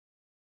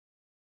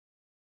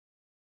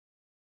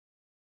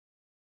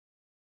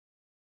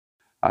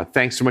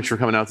Thanks so much for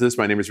coming out to this.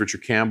 My name is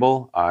Richard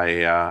Campbell.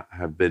 I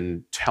have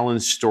been telling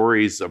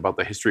stories about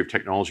the history of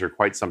technology for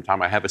quite some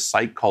time. I have a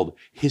site called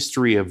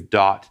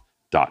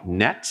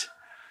historyofdot.net,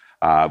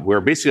 where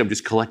basically I'm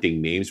just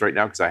collecting names right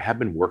now because I have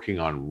been working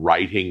on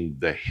writing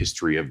the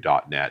history of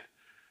 .net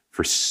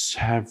for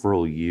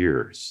several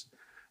years.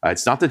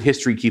 It's not that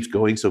history keeps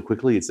going so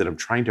quickly, it's that I'm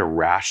trying to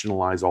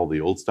rationalize all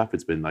the old stuff.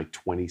 It's been like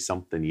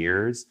 20-something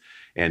years.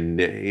 And,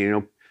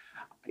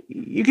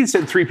 you can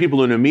send 3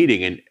 people in a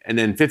meeting and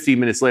then 15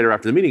 minutes later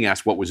after the meeting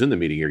ask what was in the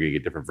meeting, you're going to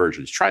get different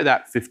versions. Try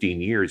that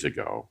 15 years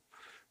ago.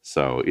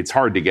 So it's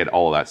hard to get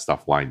all of that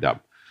stuff lined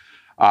up.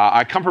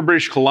 I come from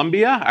British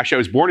Columbia. Actually, I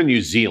was born in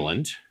New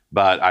Zealand,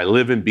 but I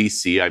live in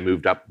BC. I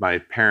moved up, my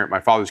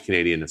father's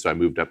Canadian, and so I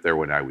moved up there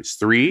when I was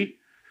 3.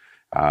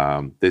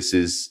 I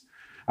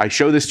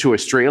show this to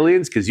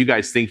Australians because you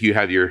guys think you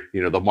have your,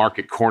 the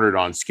market cornered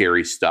on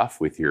scary stuff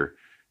with your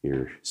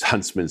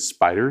huntsman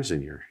spiders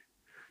and your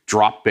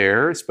drop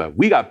bears, but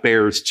we got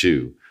bears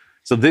too.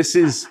 So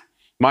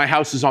my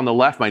house is on the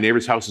left, my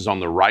neighbor's house is on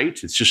the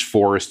right. It's just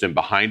forest and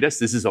behind us.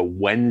 This is a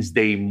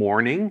Wednesday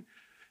morning,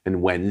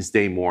 and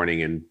Wednesday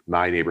morning in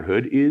my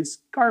neighborhood is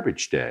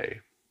garbage day.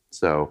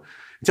 So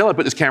until I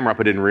put this camera up,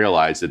 I didn't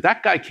realize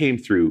that guy came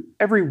through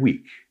every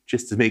week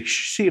just to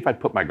see if I'd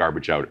put my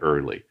garbage out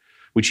early,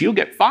 which you'll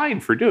get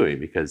fined for doing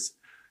because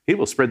he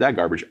will spread that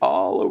garbage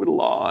all over the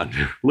lawn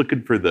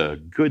looking for the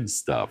good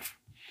stuff.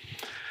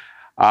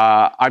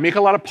 I make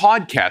a lot of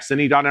podcasts.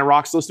 Any .NET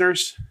Rocks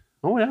listeners?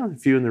 Oh, yeah, a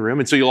few in the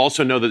room. And so you'll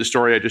also know that the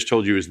story I just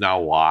told you is now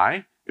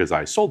why, because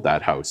I sold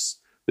that house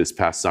this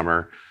past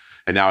summer,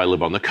 and now I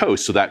live on the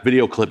coast. So that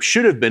video clip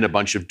should have been a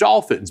bunch of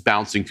dolphins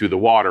bouncing through the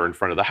water in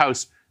front of the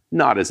house.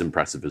 Not as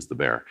impressive as the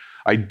bear.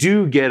 I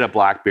do get a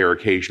black bear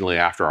occasionally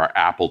after our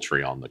apple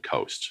tree on the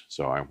coast.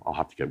 So I'll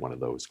have to get one of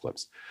those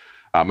clips.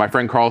 My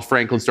friend Carl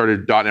Franklin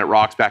started .NET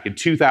Rocks back in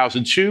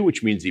 2002,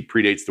 which means he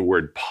predates the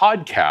word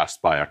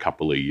podcast by a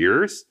couple of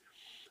years.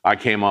 I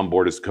came on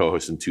board as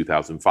co-host in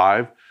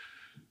 2005.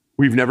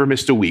 We've never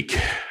missed a week.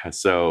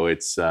 So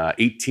it's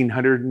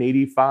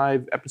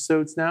 1,885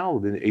 episodes now.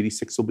 Then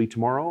 86 will be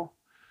tomorrow.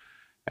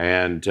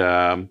 And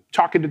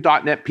talking to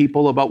 .NET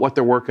people about what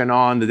they're working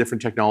on, the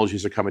different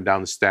technologies are coming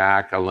down the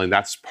stack. And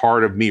that's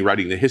part of me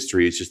writing the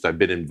history. It's just I've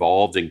been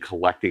involved in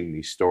collecting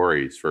these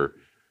stories for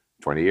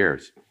 20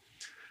 years.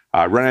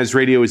 Run As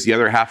Radio is the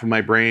other half of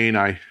my brain.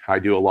 I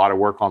do a lot of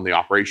work on the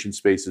operations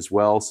space as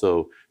well.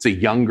 So it's a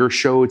younger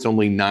show. It's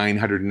only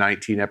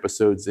 919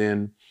 episodes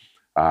in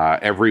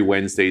every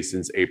Wednesday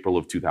since April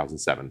of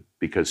 2007,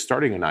 because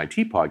starting an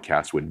IT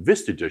podcast when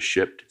Vista just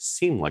shipped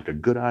seemed like a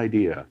good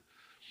idea.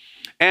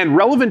 And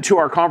relevant to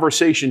our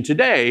conversation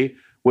today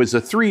was a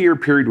 3-year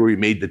period where we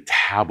made the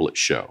tablet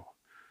show.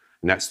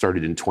 And that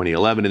started in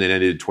 2011 and then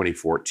ended in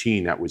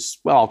 2014. That was,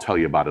 well, I'll tell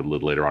you about it a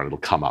little later on. It'll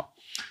come up.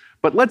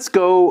 But let's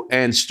go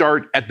and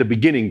start at the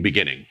beginning.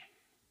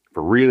 If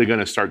we're really going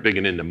to start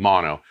digging into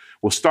mono,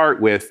 we'll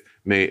start with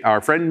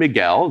our friend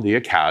Miguel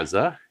de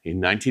Icaza in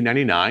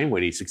 1999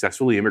 when he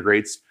successfully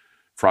immigrates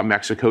from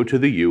Mexico to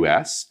the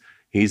US.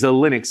 He's a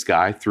Linux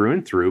guy through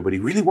and through, but he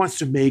really wants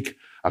to make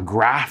a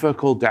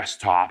graphical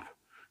desktop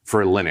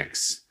for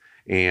Linux.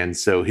 And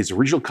so his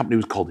original company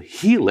was called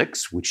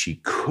Helix, which he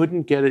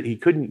couldn't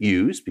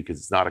use because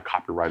it's not a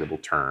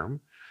copyrightable term.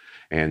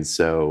 And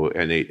so,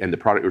 and the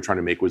product we were trying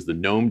to make was the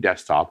GNOME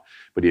desktop,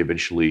 but he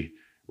eventually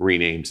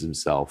renames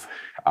himself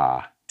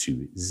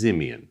to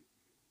Ximian.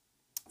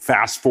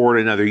 Fast forward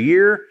another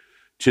year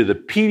to the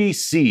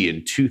PDC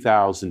in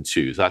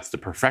 2002. So that's the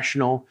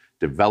Professional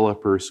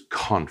Developers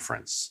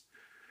Conference.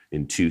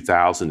 In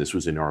 2000, this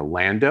was in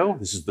Orlando.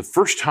 This is the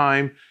first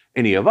time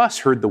any of us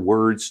heard the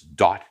words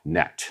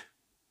 .NET.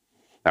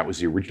 That was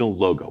the original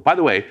logo. By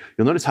the way,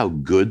 you'll notice how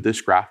good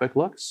this graphic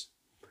looks.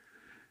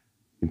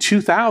 In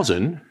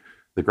 2000,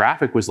 the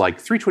graphic was like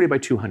 320 by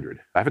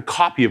 200. I have a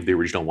copy of the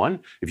original one.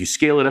 If you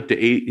scale it up to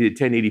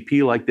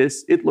 1080p like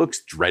this, it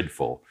looks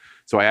dreadful.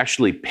 So I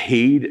actually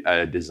paid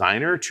a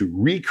designer to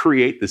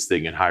recreate this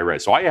thing in high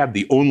res. So I have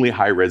the only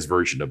high res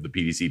version of the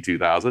PDC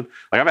 2000.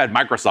 Like I've had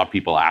Microsoft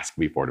people ask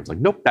me for it. I was like,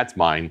 nope, that's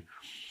mine.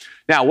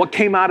 Now, what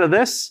came out of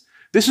this?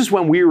 This is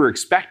when we were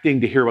expecting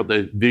to hear about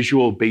the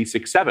Visual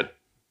Basic 7.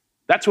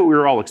 That's what we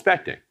were all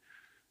expecting,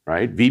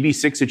 right?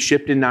 VB6 had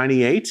shipped in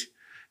 98.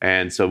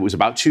 And so it was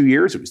about 2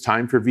 years. It was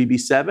time for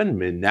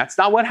VB7, and that's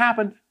not what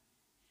happened.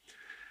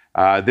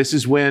 This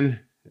is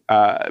when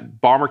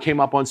Ballmer came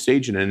up on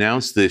stage and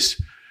announced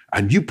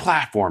a new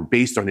platform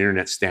based on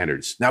internet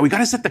standards. Now, we got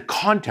to set the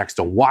context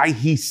of why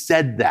he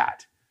said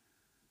that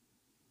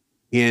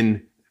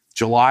in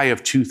July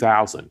of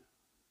 2000.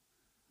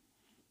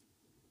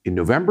 In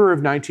November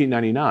of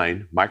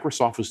 1999,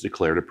 Microsoft was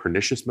declared a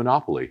pernicious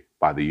monopoly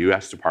by the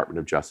US Department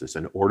of Justice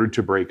and ordered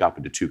to break up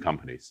into 2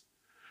 companies.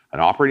 An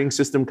operating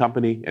system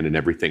company and an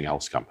everything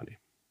else company.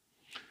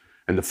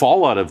 And the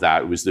fallout of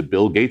that was that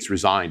Bill Gates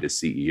resigned as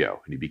CEO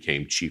and he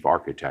became chief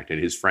architect.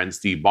 And his friend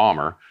Steve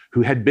Ballmer,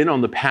 who had been on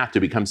the path to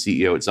become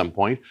CEO at some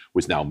point,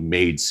 was now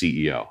made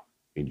CEO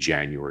in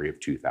January of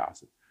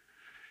 2000.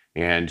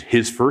 And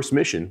his first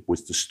mission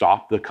was to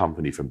stop the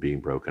company from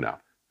being broken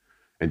up.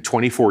 And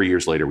 24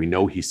 years later, we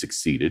know he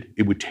succeeded.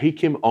 It would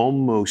take him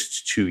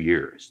almost 2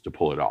 years to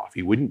pull it off.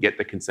 He wouldn't get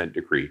the consent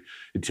decree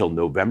until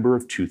November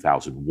of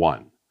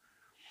 2001.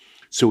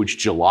 So it's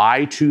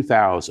July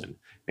 2000,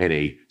 and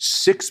a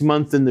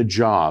 6-month in the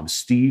job,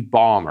 Steve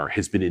Ballmer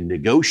has been in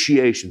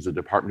negotiations with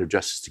the Department of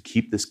Justice to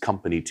keep this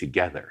company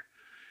together.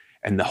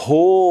 And the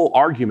whole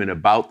argument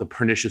about the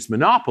pernicious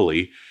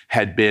monopoly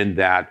had been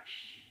that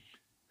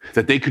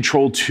they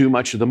controlled too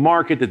much of the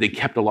market, that they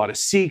kept a lot of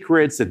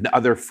secrets, that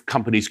other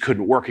companies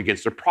couldn't work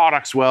against their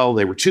products well,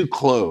 they were too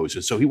close.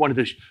 And so he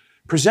wanted to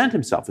present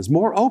himself as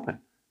more open.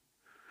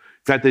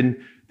 In fact,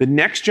 the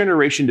next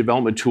generation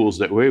development tools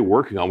that we were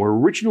working on were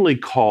originally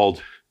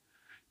called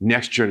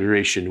next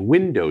generation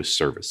Windows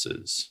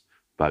services,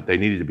 but they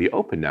needed to be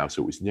open now,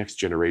 so it was next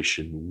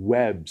generation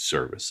web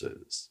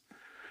services.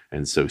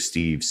 And so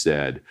Steve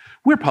said,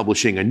 we're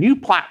publishing a new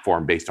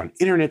platform based on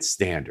internet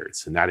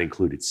standards. And that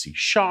included C#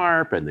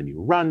 and the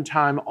new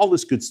runtime, all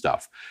this good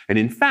stuff. And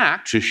in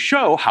fact, to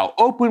show how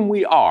open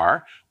we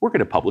are, we're going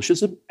to publish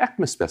some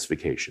ECMA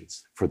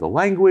specifications for the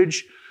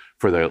language,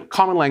 for the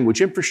common language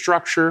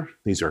infrastructure.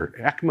 These are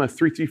ECMA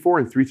 334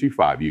 and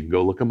 335. You can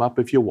go look them up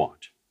if you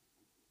want.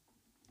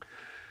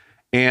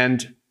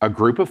 And a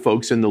group of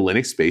folks in the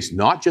Linux space,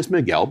 not just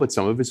Miguel, but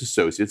some of his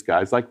associates,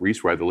 guys like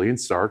Reese Weatherly and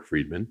Sark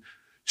Friedman,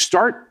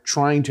 start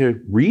trying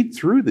to read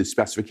through the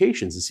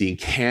specifications and see,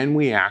 can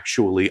we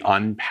actually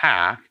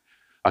unpack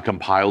a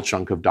compiled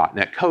chunk of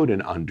 .NET code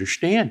and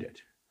understand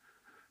it?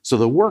 So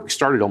the work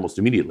started almost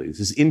immediately. This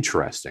is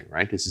interesting,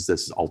 right? This is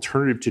this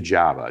alternative to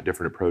Java, a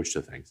different approach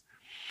to things.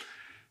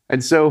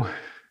 And so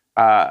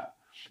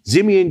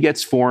Xamarin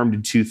gets formed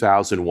in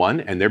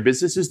 2001, and their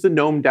business is the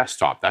GNOME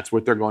desktop. That's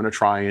what they're going to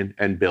try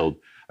and build,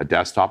 a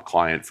desktop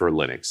client for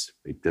Linux.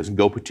 It doesn't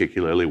go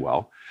particularly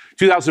well.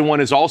 2001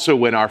 is also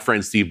when our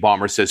friend Steve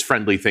Ballmer says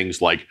friendly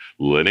things like,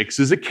 Linux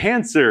is a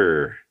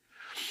cancer.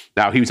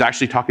 Now, he was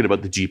actually talking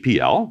about the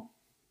GPL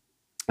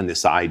and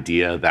this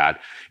idea that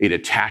it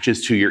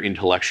attaches to your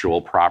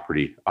intellectual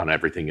property on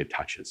everything it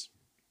touches.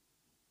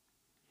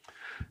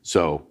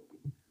 So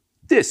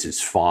this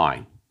is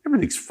fine.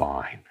 Everything's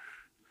fine.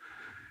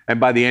 And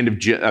by the end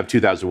of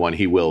 2001,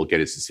 he will get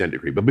his consent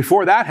decree. But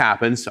before that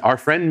happens, our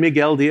friend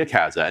Miguel de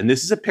Icaza, and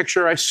this is a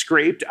picture I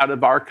scraped out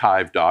of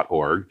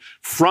archive.org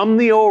from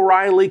the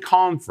O'Reilly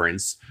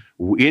conference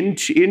in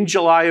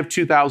July of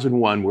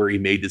 2001, where he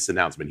made this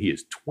announcement. He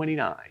is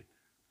 29.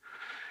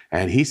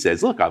 And he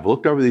says, look, I've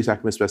looked over these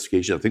ECMA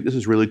specifications. I think this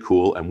is really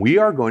cool. And we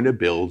are going to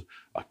build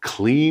a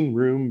clean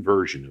room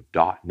version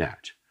of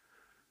 .NET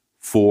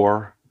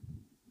for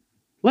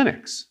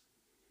Linux.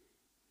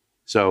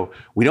 So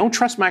we don't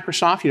trust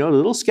Microsoft, a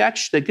little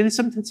sketch. They do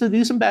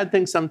some bad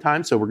things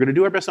sometimes. So we're going to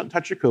do our best not to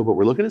touch your code, but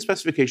we're looking at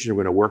specifications.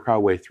 We're going to work our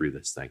way through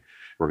this thing.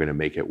 We're going to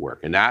make it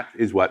work. And that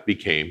is what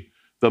became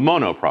the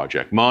Mono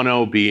project.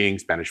 Mono being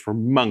Spanish for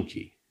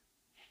monkey,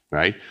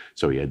 right?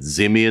 So he had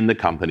Xamarin, the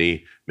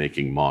company,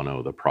 making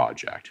Mono the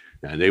project.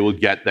 And they would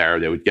get there.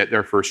 They would get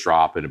their first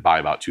drop by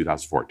about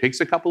 2004. It takes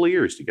a couple of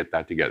years to get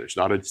that together. It's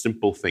not a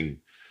simple thing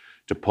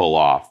to pull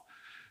off.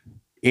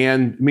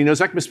 And I mean,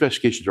 those ECMA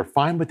specifications are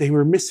fine, but they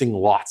were missing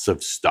lots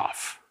of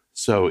stuff.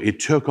 So it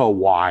took a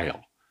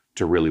while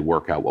to really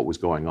work out what was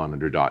going on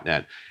under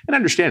 .NET. And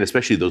understand,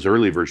 especially those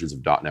early versions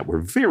of .NET were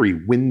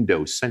very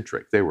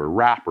Windows-centric. They were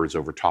wrappers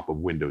over top of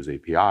Windows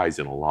APIs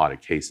in a lot of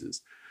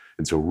cases.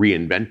 And so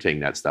reinventing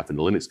that stuff in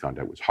the Linux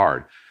context was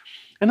hard.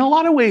 In a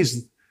lot of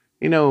ways,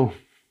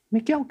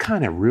 Miguel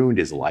kind of ruined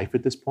his life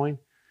at this point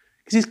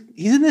because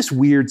he's in this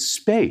weird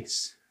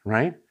space,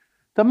 right?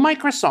 The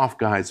Microsoft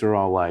guys are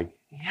all like,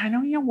 yeah, I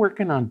know you're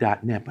working on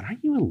 .NET, but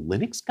aren't you a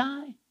Linux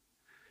guy?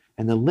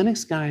 And the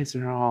Linux guys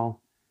are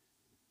all,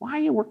 why are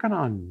you working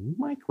on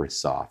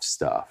Microsoft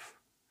stuff?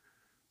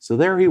 So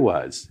there he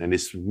was, and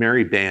his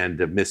merry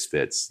band of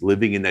misfits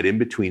living in that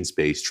in-between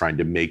space trying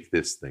to make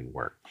this thing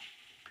work.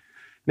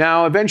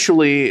 Now,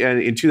 eventually,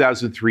 in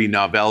 2003,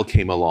 Novell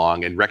came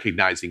along and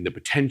recognizing the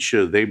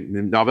potential.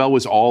 Novell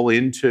was all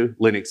into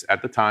Linux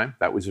at the time.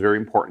 That was very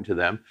important to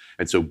them.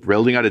 And so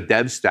building out a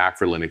dev stack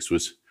for Linux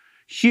was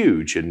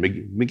huge, and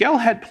Miguel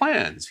had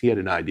plans. He had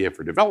an idea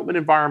for development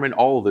environment,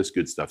 all of this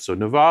good stuff. So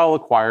Novell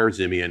acquires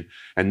Xamarin,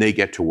 and they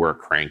get to work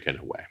cranking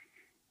away.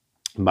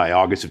 By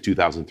August of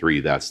 2003,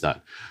 that's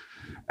done.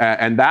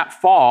 And that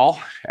fall,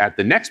 at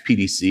the next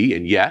PDC,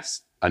 and yes,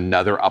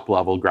 another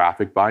up-level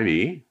graphic by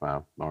me,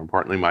 well, more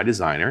importantly, my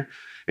designer,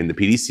 in the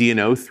PDC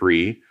in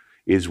 03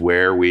 is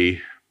where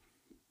we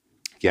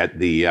get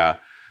the,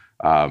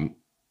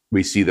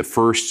 we see the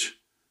first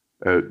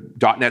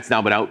 .NET's now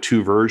been out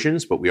 2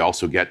 versions, but we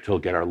also get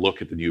our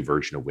look at the new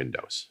version of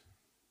Windows.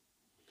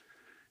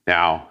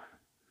 Now,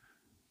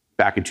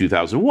 back in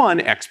 2001,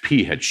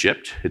 XP had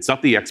shipped. It's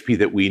not the XP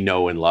that we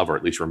know and love, or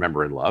at least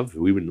remember and love.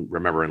 We would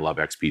remember and love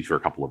XP for a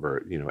couple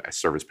of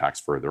service packs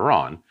further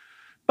on,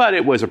 but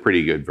it was a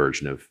pretty good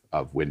version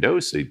of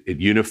Windows. It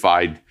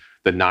unified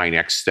the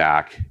 9X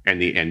stack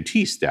and the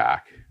NT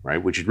stack,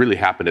 right? Which had really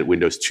happened at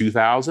Windows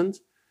 2000.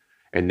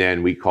 And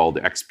then we called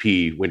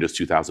XP Windows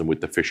 2000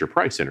 with the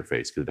Fisher-Price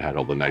interface because it had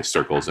all the nice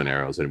circles and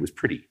arrows, and it was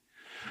pretty.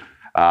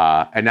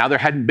 And now there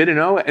hadn't been an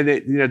O. And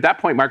at that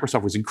point,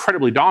 Microsoft was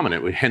incredibly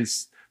dominant,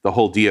 hence the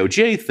whole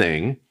DOJ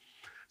thing.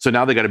 So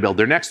now they got to build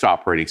their next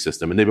operating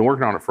system. And they've been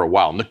working on it for a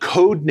while. And the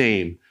code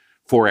name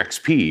for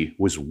XP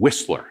was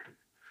Whistler.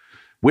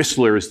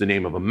 Whistler is the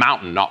name of a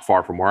mountain not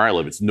far from where I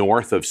live. It's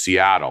north of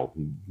Seattle.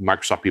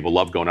 Microsoft people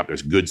love going up.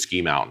 There's Good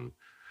Ski Mountain.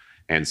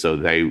 And so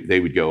they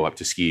would go up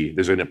to ski.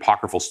 There's an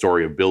apocryphal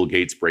story of Bill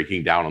Gates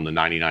breaking down on the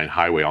 99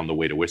 highway on the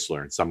way to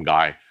Whistler, and some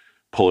guy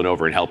pulling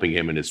over and helping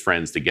him and his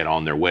friends to get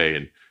on their way.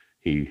 And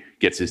he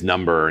gets his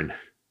number and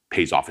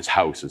pays off his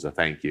house as a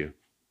thank you.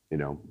 I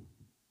don't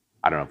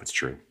know if it's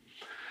true.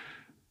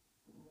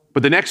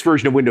 But the next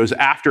version of Windows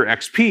after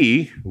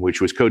XP, which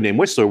was codenamed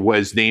Whistler,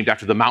 was named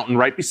after the mountain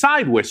right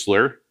beside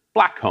Whistler,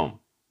 Blackcomb.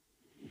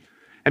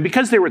 And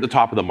because they were at the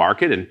top of the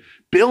market, and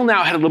Bill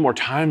now had a little more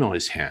time on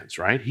his hands,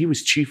 right? He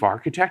was chief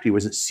architect. He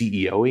wasn't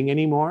CEOing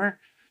anymore.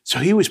 So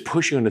he was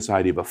pushing on this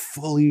idea of a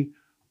fully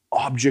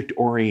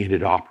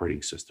object-oriented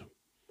operating system.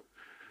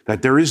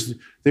 That there is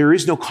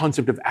no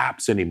concept of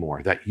apps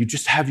anymore, that you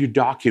just have your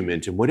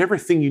document, and whatever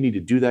thing you need to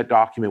do that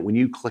document, when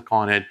you click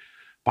on it,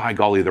 by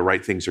golly, the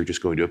right things are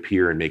just going to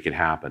appear and make it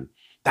happen.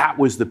 That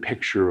was the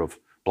picture of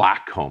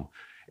Blackcomb,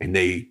 and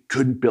they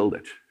couldn't build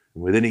it.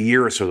 And within a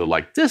year or so, they're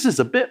like, this is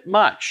a bit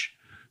much.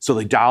 So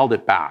they dialed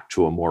it back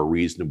to a more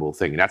reasonable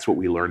thing. And that's what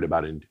we learned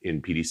about in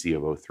PDC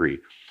of 03.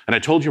 And I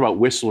told you about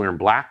Whistler and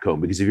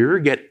Blackcomb, because if you ever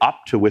get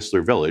up to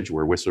Whistler Village,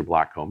 where Whistler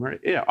Blackcomb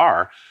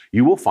are,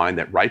 you will find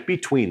that right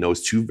between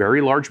those two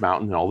very large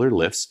mountains and all their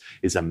lifts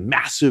is a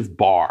massive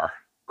bar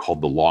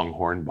called the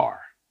Longhorn Bar.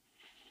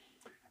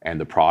 And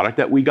the product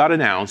that we got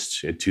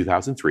announced in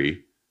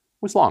 2003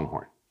 was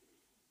Longhorn.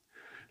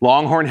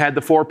 Longhorn had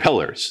the 4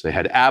 pillars. They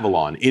had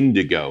Avalon,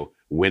 Indigo,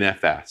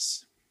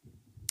 WinFS,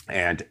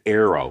 and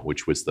Arrow,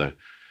 which was the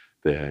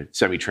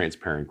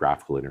semi-transparent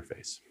graphical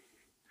interface.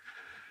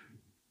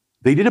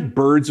 They did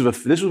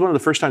this was one of the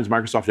first times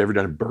Microsoft had ever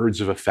done a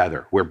birds of a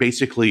feather, where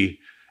basically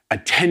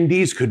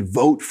attendees could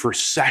vote for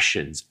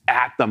sessions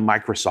at the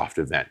Microsoft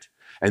event.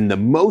 And the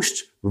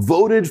most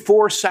voted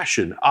for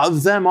session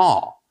of them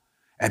all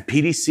at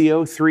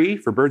PDC 03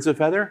 for Birds of a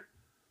Feather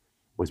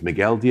was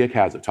Miguel de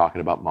Icaza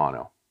talking about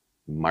Mono.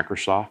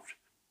 Microsoft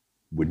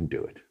wouldn't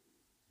do it.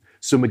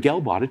 So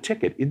Miguel bought a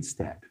ticket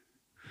instead.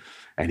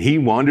 And he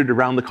wandered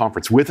around the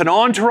conference with an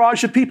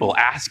entourage of people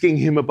asking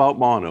him about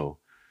Mono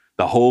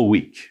the whole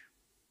week.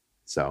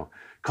 So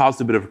caused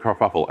a bit of a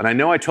kerfuffle. And I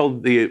know I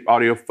told the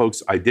audio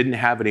folks I didn't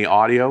have any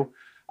audio.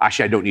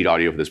 Actually, I don't need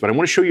audio for this, but I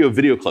want to show you a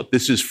video clip.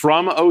 This is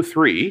from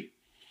 03.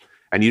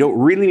 And you don't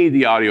really need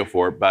the audio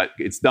for it, but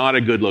it's not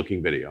a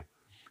good-looking video.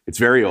 It's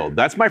very old.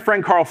 That's my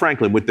friend Carl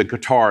Franklin with the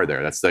guitar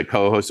there. That's the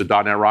co-host of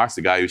 .NET Rocks,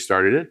 the guy who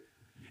started it.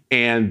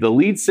 And the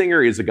lead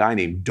singer is a guy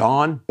named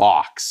Don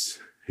Box,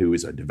 who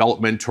is a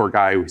development mentor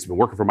guy who's been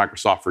working for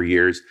Microsoft for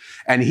years.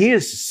 And he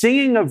is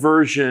singing a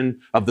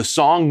version of the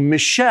song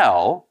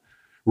Michelle,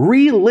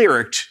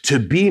 re-lyriced to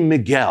be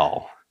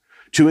Miguel,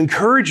 to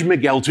encourage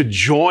Miguel to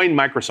join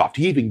Microsoft.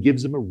 He even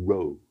gives him a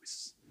rose.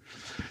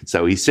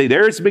 So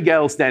there's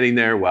Miguel standing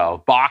there while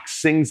Box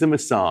sings him a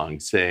song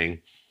saying,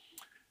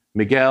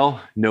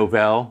 Miguel,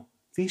 Novell,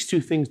 these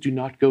two things do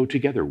not go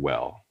together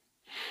well.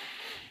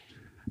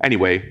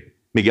 Anyway,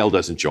 Miguel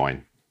doesn't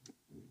join.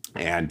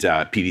 And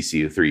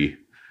PDC 03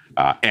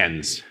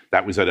 ends.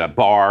 That was at a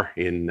bar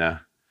in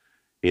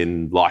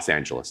Los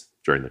Angeles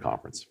during the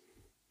conference.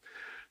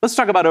 Let's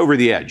talk about Over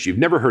the Edge. You've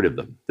never heard of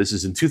them. This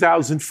is in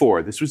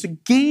 2004. This was a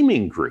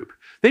gaming group.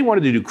 They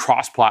wanted to do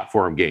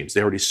cross-platform games.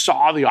 They already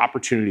saw the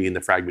opportunity in the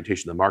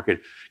fragmentation of the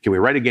market. Can we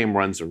write a game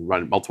runs and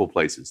run it multiple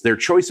places? Their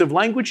choice of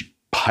language,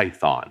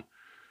 Python.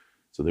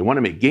 So they want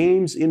to make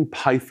games in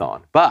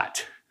Python.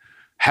 But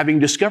having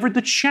discovered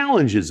the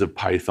challenges of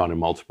Python in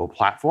multiple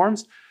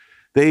platforms,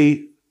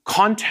 they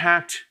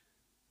contact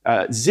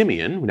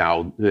Ximian,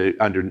 now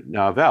under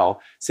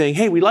Novell, saying,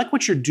 hey, we like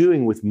what you're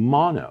doing with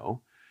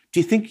Mono. Do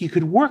you think you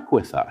could work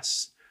with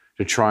us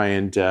to try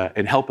and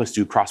help us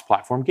do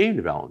cross-platform game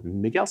development?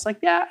 And Miguel's like,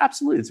 yeah,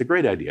 absolutely. It's a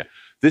great idea.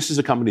 This is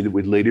a company that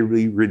would later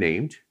be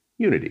renamed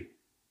Unity.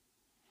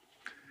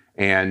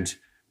 And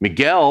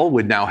Miguel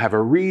would now have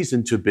a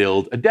reason to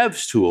build a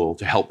devs tool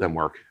to help them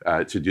work,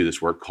 to do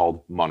this work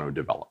called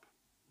MonoDevelop.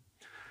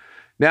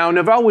 Now,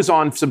 Novell was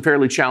on some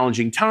fairly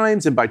challenging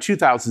times, and by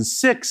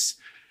 2006,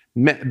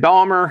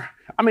 Ballmer,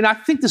 I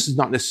think this is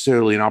not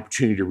necessarily an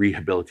opportunity to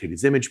rehabilitate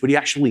his image, but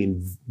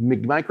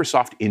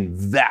Microsoft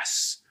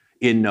invests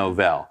in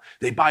Novell.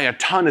 They buy a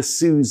ton of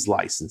SUSE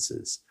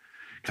licenses,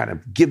 kind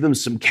of give them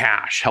some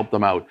cash, help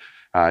them out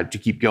to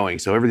keep going.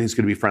 So everything's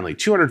going to be friendly.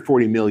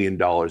 $240 million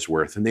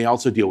worth. And they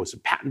also deal with some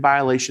patent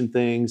violation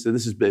things. So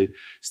this is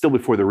still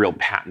before the real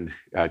patent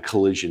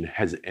collision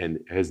hasn't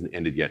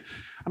ended yet.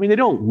 They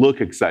don't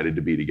look excited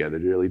to be together,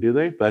 really, do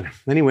they? But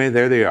anyway,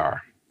 there they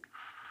are.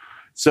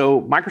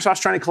 So Microsoft's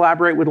trying to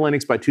collaborate with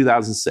Linux by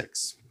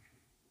 2006.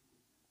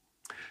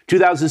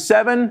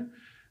 2007,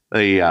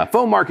 the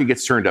phone market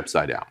gets turned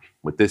upside down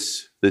with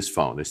this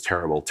phone, this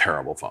terrible,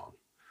 terrible phone.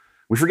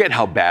 We forget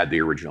how bad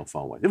the original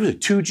phone was. It was a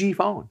 2G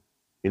phone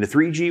in a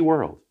 3G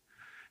world.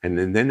 And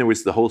then there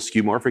was the whole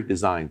skeuomorphic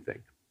design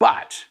thing.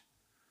 But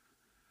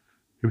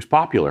it was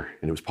popular,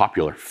 and it was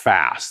popular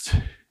fast.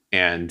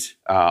 And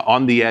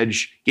on the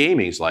edge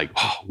gaming is like,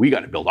 oh, we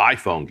got to build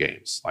iPhone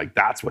games. Like,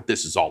 that's what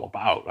this is all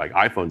about. Like,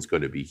 iPhone's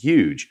going to be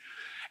huge.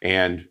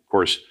 And of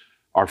course,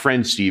 our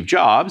friend Steve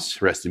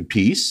Jobs, rest in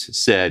peace,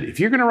 said, if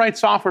you're going to write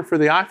software for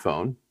the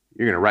iPhone,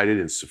 you're going to write it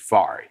in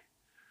Safari.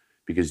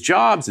 Because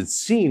Jobs had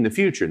seen the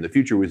future, and the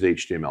future was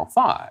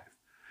HTML5.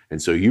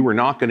 And so you were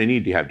not going to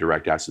need to have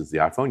direct access to the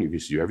iPhone. You could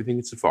do everything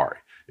in Safari.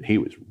 And he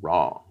was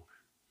wrong.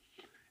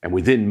 And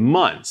within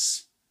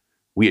months,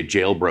 we had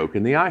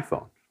jailbroken the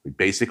iPhone. We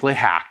basically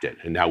hacked it.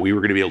 And now we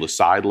were going to be able to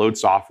sideload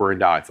software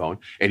into iPhone.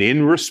 And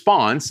in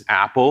response,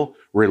 Apple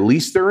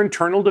released their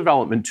internal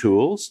development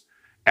tools,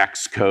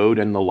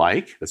 Xcode and the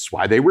like. That's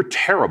why they were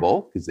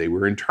terrible, because they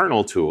were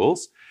internal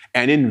tools,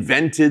 and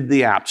invented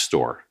the App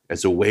Store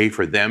as a way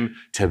for them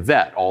to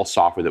vet all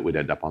software that would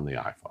end up on the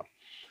iPhone.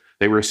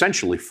 They were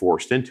essentially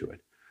forced into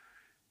it.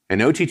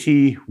 And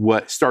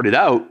OTT started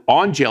out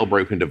on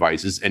jailbroken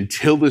devices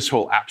until this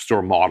whole App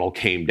Store model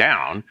came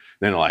down.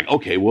 Then they're like,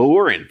 okay, well,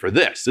 we're in for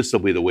this. This will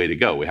be the way to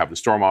go. We have the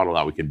store model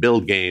now. We can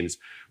build games.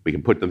 We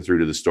can put them through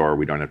to the store.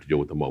 We don't have to deal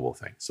with the mobile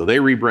thing. So they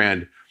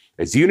rebrand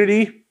as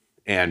Unity,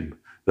 and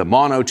the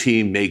Mono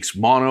team makes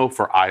Mono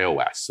for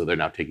iOS. So they're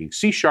now taking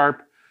C#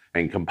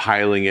 and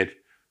compiling it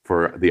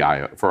for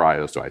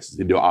iOS devices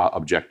into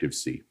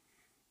Objective-C.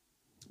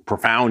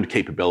 Profound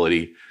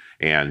capability.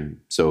 And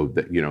so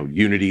that,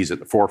 Unity's at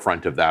the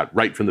forefront of that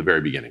right from the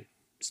very beginning.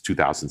 It's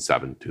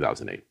 2007,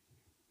 2008.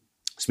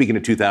 Speaking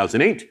of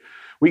 2008,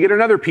 we get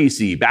another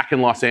PC back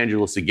in Los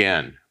Angeles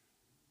again.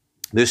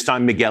 This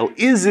time, Miguel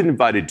is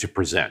invited to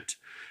present,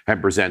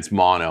 and presents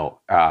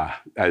Mono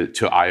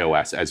to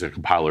iOS as a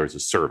compiler as a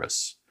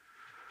service,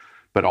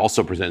 but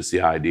also presents the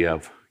idea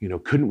of,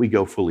 couldn't we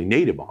go fully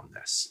native on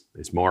this?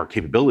 There's more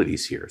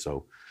capabilities here.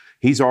 So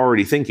he's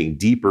already thinking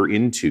deeper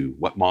into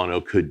what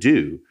Mono could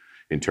do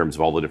in terms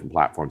of all the different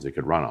platforms it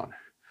could run on.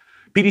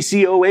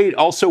 PDC 08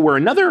 also, where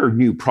another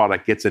new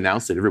product gets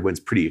announced that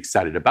everyone's pretty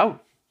excited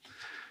about.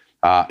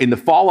 In the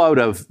fallout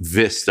of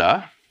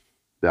Vista,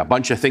 a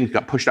bunch of things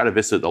got pushed out of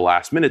Vista at the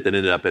last minute that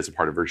ended up as a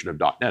part of version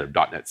of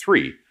 .NET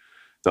 3.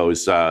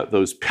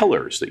 Those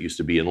pillars that used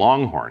to be in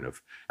Longhorn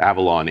of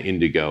Avalon,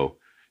 Indigo,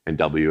 and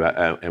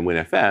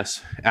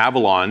WinFS.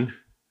 Avalon,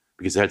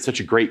 because it had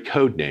such a great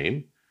code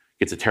name,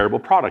 gets a terrible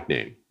product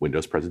name,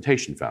 Windows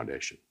Presentation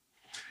Foundation.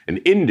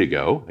 And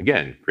Indigo,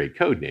 again, great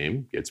code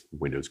name, gets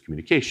Windows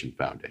Communication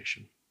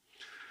Foundation.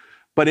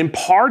 But in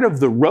part of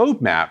the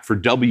roadmap for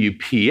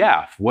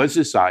WPF was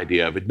this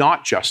idea of it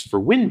not just for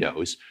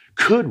Windows,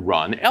 could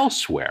run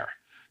elsewhere.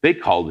 They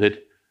called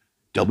it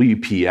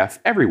WPF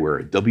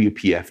Everywhere,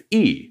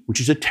 WPFE, which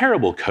is a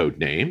terrible code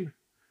name.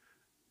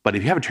 But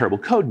if you have a terrible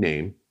code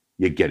name,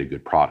 you get a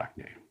good product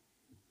name.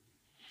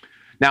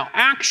 Now,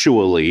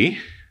 actually,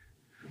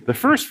 the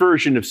first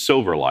version of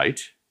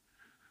Silverlight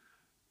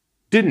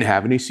didn't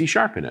have any C#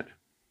 in it.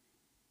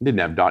 It didn't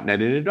have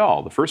 .NET in it at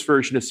all. The first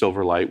version of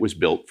Silverlight was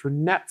built for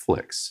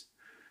Netflix.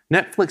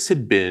 Netflix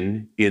had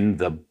been in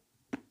the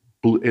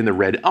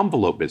red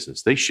envelope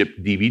business. They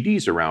shipped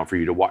DVDs around for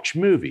you to watch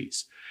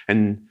movies.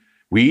 And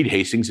Reed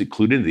Hastings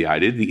included the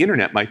idea the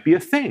internet might be a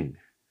thing.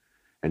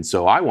 And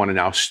so I want to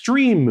now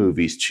stream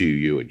movies to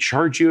you and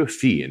charge you a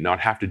fee and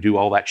not have to do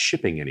all that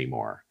shipping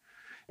anymore.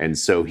 And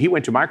so he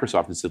went to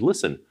Microsoft and said,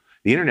 listen,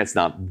 the internet's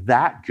not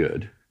that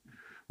good.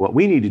 What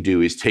we need to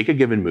do is take a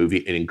given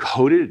movie and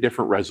encode it at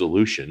different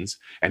resolutions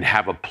and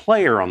have a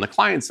player on the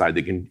client side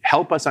that can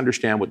help us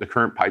understand what the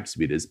current pipe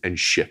speed is and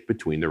shift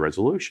between the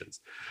resolutions.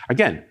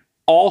 Again,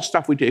 all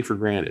stuff we take for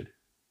granted.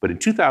 But in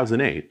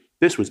 2008,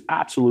 this was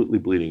absolutely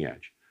bleeding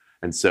edge.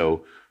 And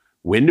so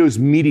Windows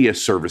Media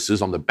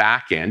Services on the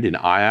back end in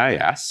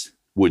IIS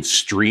would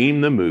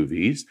stream the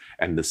movies,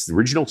 and the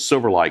original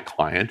Silverlight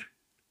client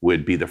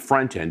would be the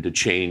front end to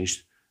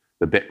change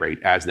the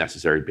bitrate as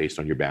necessary based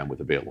on your bandwidth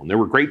available. And there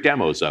were great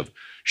demos of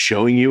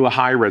showing you a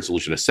high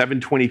resolution, a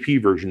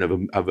 720p version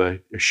of a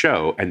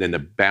show, and then the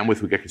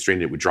bandwidth would get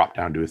constrained, it would drop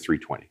down to a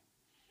 320. It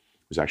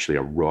was actually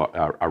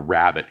a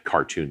rabbit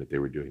cartoon that they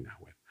were doing that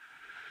with.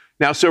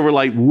 Now,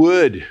 Silverlight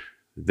would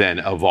then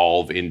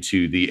evolve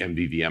into the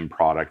MVVM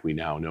product we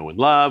now know and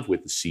love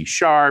with the C#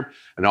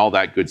 and all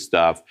that good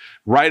stuff.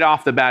 Right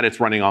off the bat, it's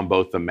running on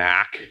both the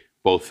Mac,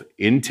 both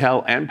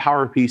Intel and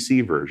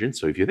PowerPC versions.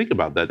 So if you think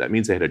about that, that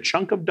means they had a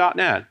chunk of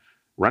 .NET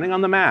running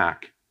on the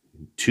Mac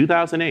in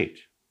 2008.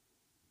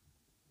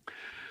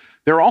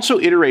 They're also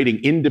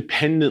iterating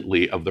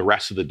independently of the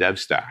rest of the dev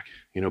stack.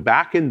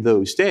 Back in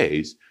those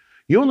days,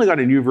 you only got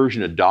a new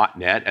version of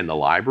 .NET and the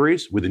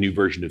libraries with a new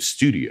version of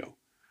Studio,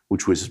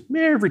 which was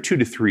every 2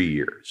 to 3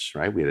 years,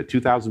 right? We had a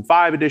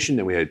 2005 edition,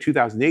 then we had a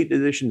 2008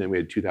 edition, then we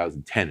had a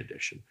 2010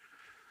 edition.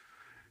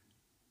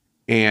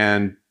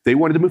 And they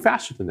wanted to move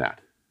faster than that.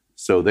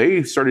 So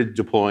they started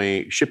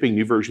shipping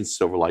new versions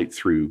of Silverlight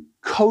through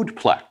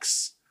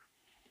CodePlex,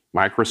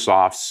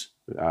 Microsoft's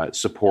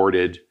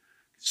supported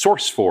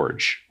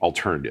SourceForge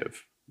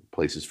alternative.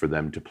 places for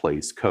them to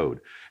place code.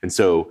 And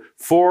so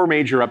 4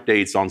 major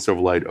updates on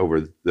Silverlight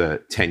over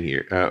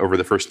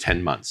the first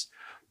 10 months.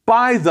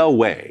 By the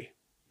way,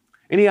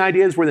 any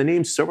ideas where the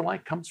name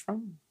Silverlight comes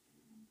from?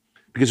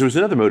 Because there was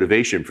another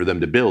motivation for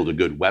them to build a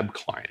good web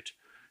client,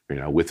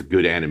 with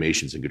good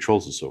animations and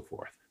controls and so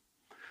forth.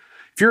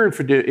 If you're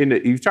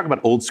you talk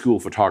about old school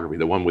photography,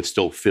 the one with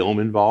still film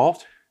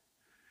involved,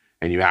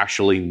 and you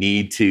actually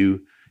need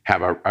to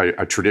have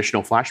a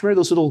traditional flash. Remember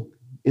those little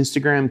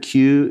Instagram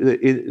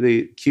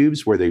the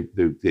cubes where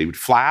they would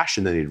flash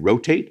and then they'd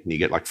rotate, and you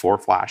get like 4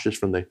 flashes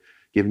from the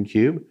given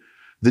cube?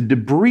 The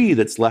debris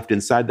that's left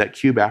inside that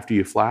cube after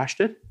you flashed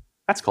it,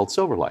 that's called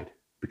Silverlight,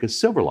 because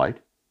Silverlight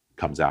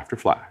comes after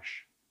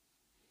flash.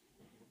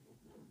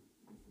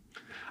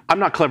 I'm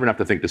not clever enough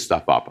to think this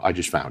stuff up. I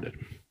just found it.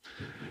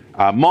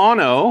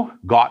 Mono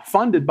got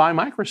funded by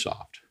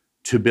Microsoft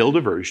to build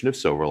a version of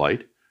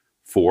Silverlight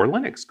for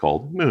Linux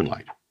called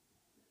Moonlight.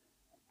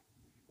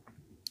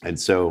 And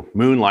so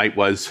Moonlight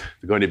was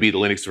going to be the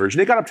Linux version.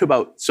 They got up to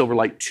about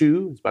Silverlight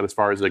 2. It's about as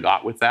far as they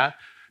got with that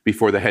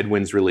before the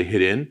headwinds really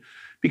hit in.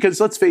 Because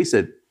let's face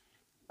it,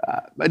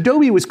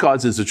 Adobe was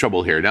causing some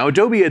trouble here. Now,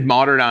 Adobe had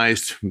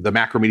modernized the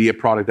Macromedia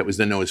product that was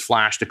then known as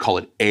Flash to call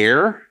it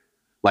Air,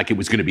 like it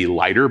was going to be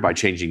lighter by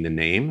changing the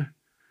name.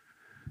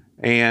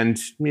 And,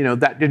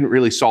 that didn't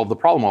really solve the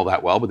problem all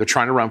that well, but they're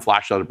trying to run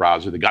Flash out of the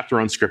browser. They got their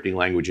own scripting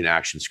language in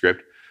ActionScript.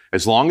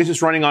 As long as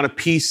it's running on a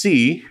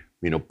PC,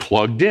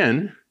 plugged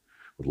in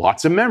with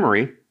lots of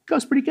memory, it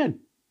goes pretty good.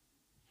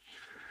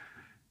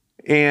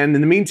 And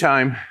in the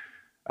meantime,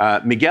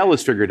 Miguel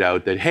has figured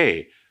out that,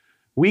 hey,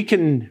 we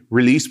can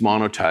release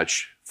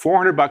MonoTouch,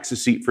 $400 a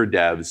seat for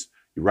devs.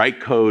 You write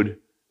code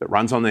that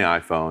runs on the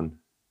iPhone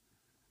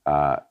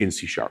in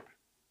C#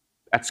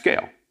 at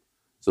scale.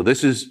 So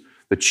this is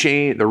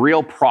the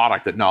real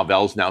product that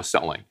Novell's now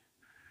selling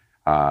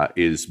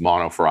is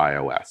Mono for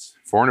iOS.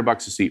 $400 a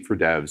seat for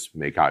devs,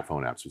 make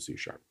iPhone apps with C#.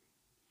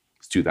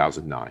 It's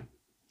 2009.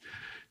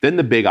 Then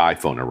the big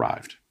iPhone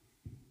arrived.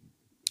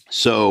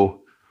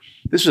 So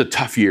this was a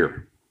tough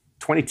year.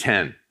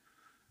 2010,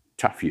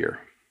 tough year.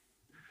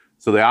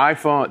 So the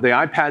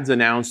iPad's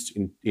announced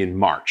in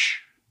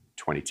March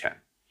 2010.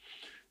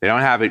 They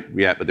don't have it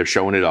yet, but they're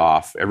showing it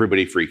off.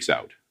 Everybody freaks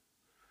out.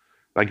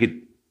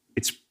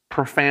 It's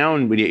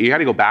profound when you got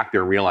to go back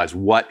there and realize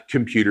what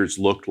computers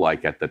looked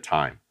like at the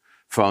time.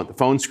 The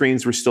phone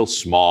screens were still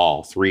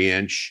small,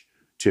 3-inch,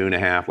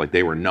 2.5, like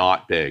they were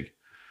not big.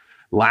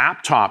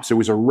 Laptops, there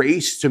was a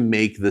race to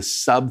make the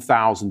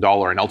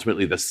sub-$1,000 and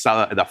ultimately the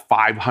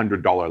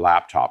 $500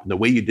 laptop. And the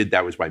way you did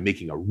that was by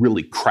making a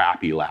really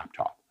crappy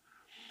laptop.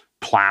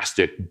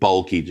 Plastic,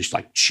 bulky, just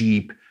like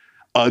cheap,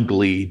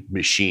 ugly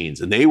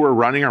machines. And they were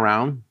running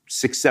around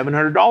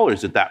 $600,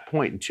 $700 at that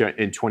point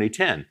in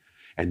 2010.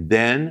 And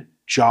then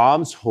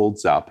Jobs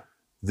holds up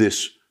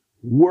this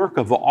work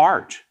of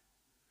art,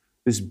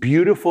 this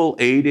beautiful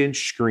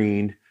 8-inch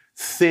screen,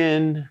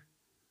 thin,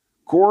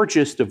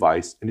 gorgeous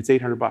device, and it's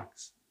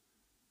 $800.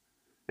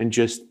 And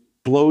just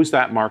blows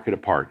that market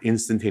apart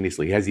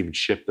instantaneously. He hasn't even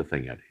shipped the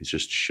thing yet. He's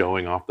just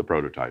showing off the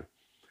prototype.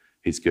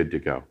 He's good to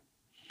go.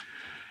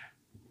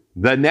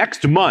 The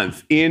next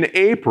month, in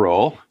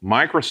April,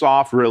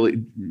 Microsoft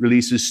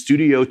releases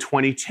Studio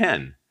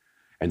 2010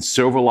 and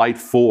Silverlight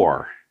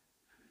 4.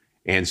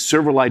 And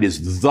Silverlight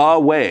is the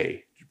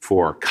way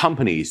for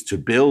companies to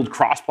build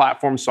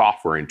cross-platform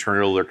software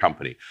internal to their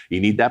company.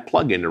 You need that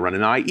plugin to run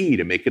an IE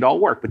to make it all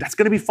work, but that's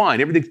going to be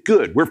fine. Everything's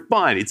good. We're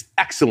fine. It's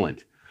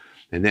excellent.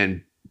 And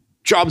then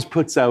Jobs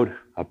puts out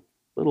a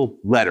little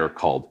letter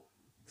called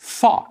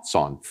Thoughts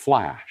on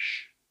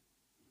Flash.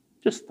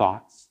 Just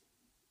thoughts.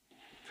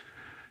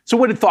 So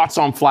what did Thoughts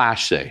on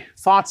Flash say?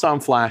 Thoughts on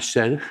Flash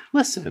said,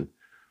 listen,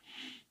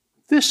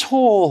 this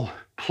whole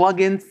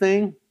plugin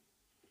thing,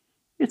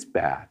 it's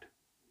bad.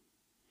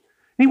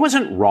 And he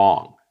wasn't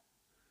wrong.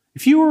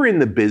 If you were in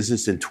the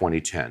business in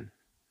 2010,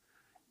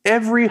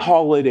 every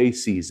holiday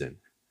season,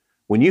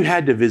 when you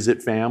had to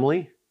visit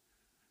family,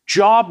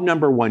 job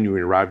number one when you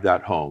arrived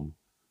at home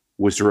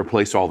was to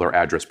replace all their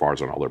address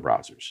bars on all their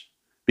browsers.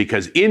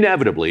 Because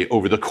inevitably,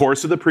 over the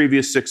course of the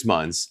previous 6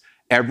 months,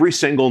 every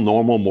single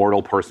normal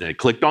mortal person had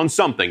clicked on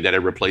something that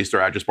had replaced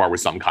their address bar with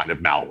some kind of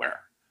malware.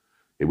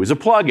 It was a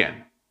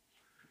plugin.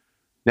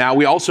 Now,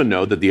 we also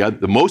know that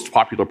the most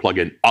popular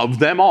plugin of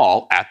them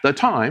all at the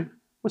time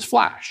was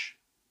Flash.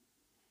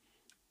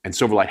 And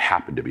Silverlight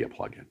happened to be a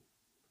plugin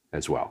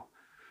as well.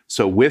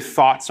 So with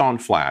Thoughts on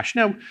Flash,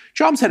 now,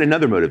 Jobs had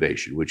another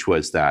motivation, which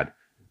was that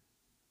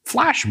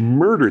Flash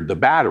murdered the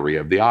battery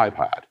of the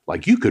iPad.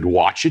 Like, you could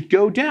watch it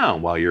go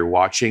down while you're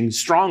watching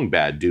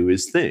Strongbad do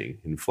his thing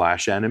in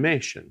Flash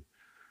animation.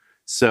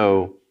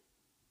 So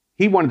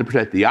he wanted to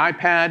protect the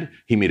iPad.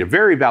 He made a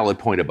very valid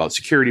point about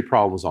security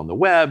problems on the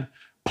web.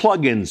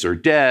 Plugins are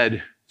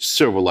dead.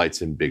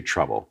 Silverlight's in big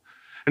trouble.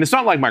 And it's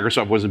not like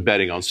Microsoft wasn't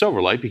betting on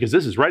Silverlight, because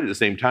this is right at the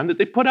same time that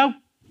they put out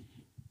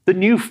the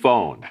new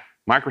phone.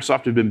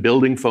 Microsoft had been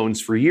building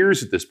phones for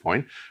years at this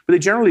point, but they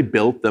generally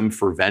built them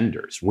for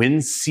vendors.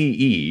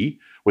 WinCE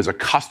was a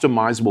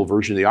customizable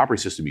version of the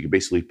operating system. You could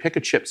basically pick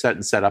a chipset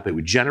and set up. It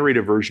would generate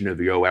a version of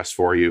the OS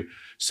for you,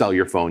 sell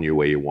your phone your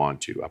way you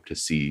want to, up to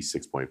C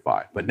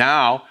 6.5. But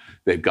now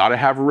they've got to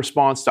have a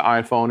response to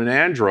iPhone and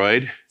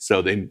Android,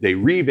 so they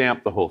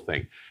revamped the whole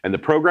thing. And the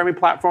programming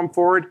platform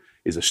for it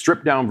is a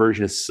stripped-down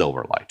version of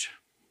Silverlight.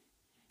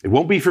 It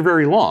won't be for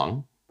very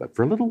long, but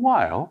for a little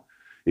while,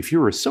 if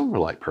you were a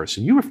Silverlight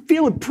person, you were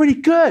feeling pretty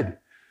good.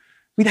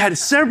 We'd had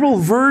several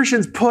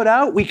versions put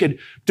out. We could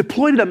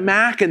deploy to the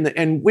Mac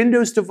and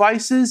Windows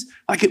devices.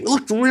 Like, it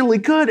looked really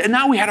good. And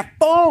now we had a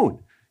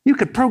phone. You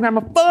could program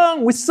a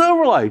phone with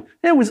Silverlight.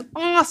 It was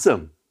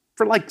awesome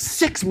for like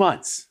 6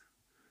 months.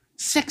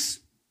 6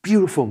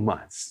 beautiful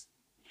months.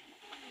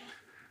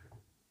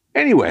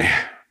 Anyway,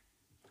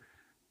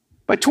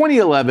 by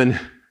 2011,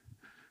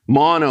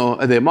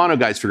 the Mono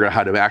guys figured out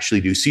how to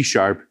actually do C#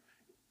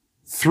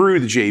 through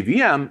the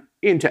JVM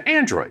into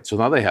Android. So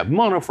now they have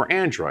Mono for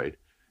Android,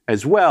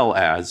 as well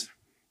as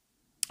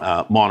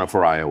Mono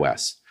for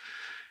iOS.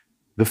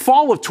 The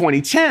fall of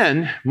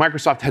 2010,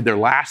 Microsoft had their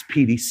last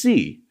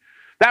PDC.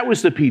 That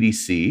was the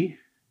PDC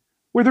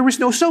where there was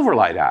no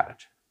Silverlight added,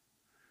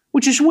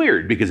 which is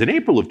weird because in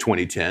April of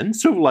 2010,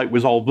 Silverlight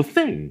was all the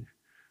thing.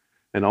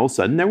 And all of a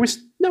sudden, there was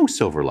no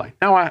Silverlight.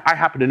 Now, I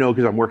happen to know,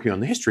 because I'm working on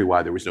the history,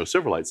 why there was no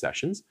Silverlight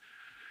sessions.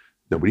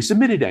 Nobody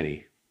submitted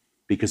any,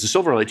 because the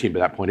Silverlight team at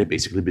that point had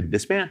basically been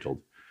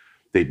dismantled.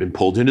 They'd been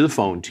pulled into the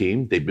phone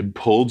team. They'd been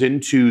pulled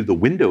into the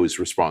Windows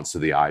response to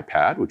the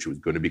iPad, which was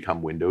going to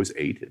become Windows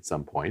 8 at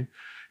some point.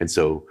 And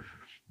so,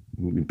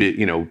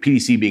 you know,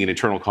 PDC being an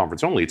internal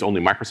conference only, it's only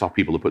Microsoft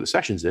people to put the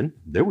sessions in.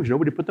 There was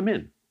nobody to put them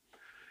in.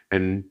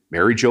 And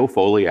Mary Jo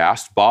Foley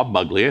asked Bob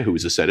Muglia, who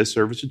was the set of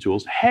service and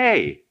tools,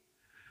 hey,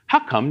 how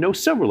come no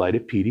Silverlight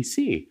at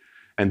PDC?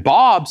 And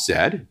Bob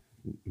said,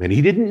 and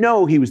he didn't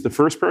know he was the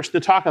first person to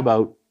talk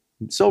about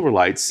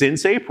Silverlight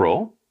since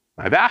April.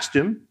 I've asked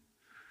him,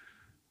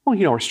 well,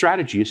 you know, our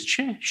strategy has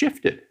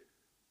shifted.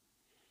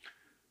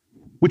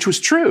 Which was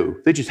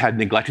true. They just had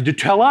neglected to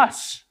tell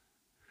us.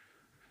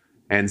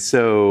 And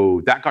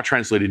so that got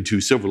translated into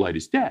Silverlight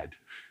is dead.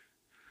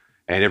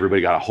 And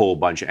everybody got a whole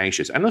bunch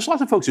anxious. And there's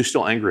lots of folks who are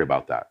still angry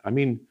about that. I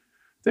mean,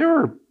 there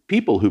are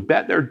people who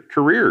bet their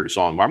careers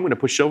on, well, I'm going to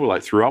push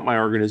Silverlight throughout my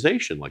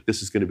organization. Like,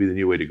 this is going to be the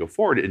new way to go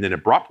forward. And then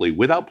abruptly,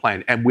 without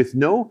plan, and with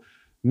no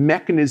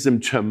mechanism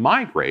to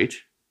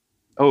migrate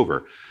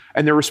over.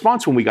 And their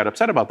response when we got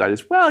upset about that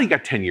is, well, you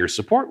got 10 years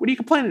support. What are you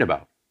complaining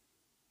about?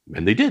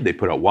 And they did. They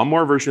put out one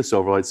more version of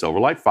Silverlight,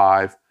 Silverlight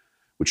 5,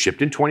 which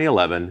shipped in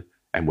 2011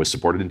 and was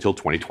supported until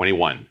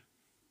 2021,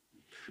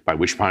 by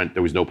which point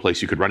there was no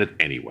place you could run it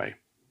anyway.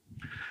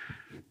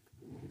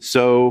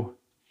 So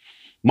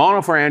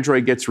Mono for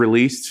Android gets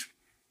released,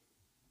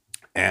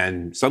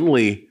 and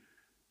suddenly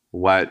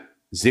what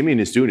Xamarin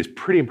is doing is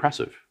pretty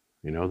impressive.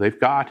 You know, they've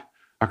got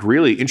a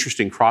really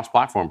interesting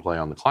cross-platform play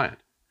on the client.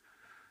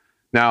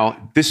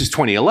 Now, this is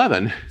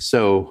 2011,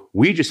 so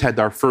we just had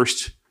our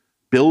first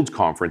build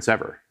conference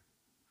ever.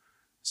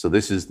 So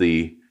this is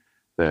the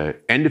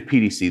end of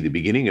PDC, the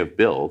beginning of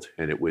build,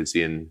 and it was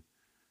in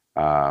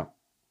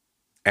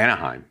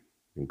Anaheim.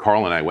 And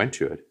Carl and I went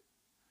to it.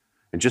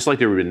 And just like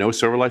there would have been no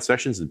Silverlight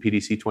sessions in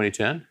PDC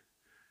 2010,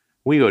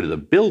 we go to the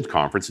build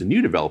conference, the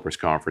new developers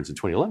conference in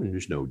 2011,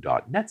 there's no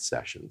 .NET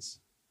sessions.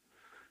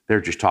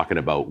 They're just talking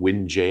about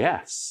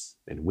WinJS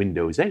and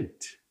Windows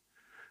 8.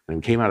 And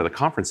we came out of the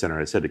conference center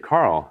and I said to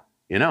Carl,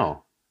 you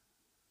know,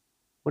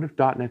 what if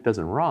 .NET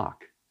doesn't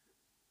rock?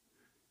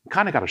 We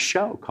kind of got a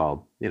show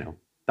called, you know,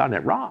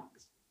 .NET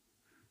Rocks.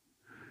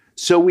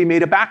 So we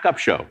made a backup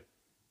show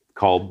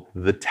called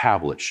The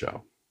Tablet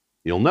Show.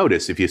 You'll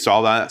notice, if you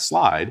saw that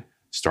slide,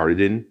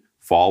 started in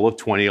fall of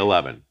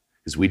 2011,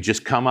 because we'd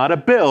just come out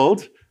of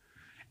build.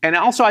 And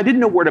also, I didn't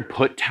know where to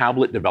put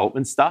tablet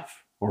development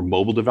stuff or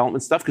mobile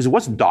development stuff, because it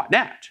wasn't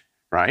 .NET,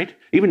 right?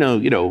 Even though,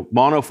 you know,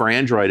 Mono for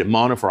Android and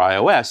Mono for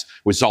iOS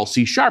was all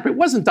C#, it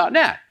wasn't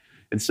 .NET.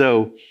 And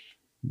so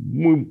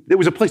there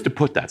was a place to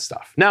put that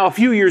stuff. Now, a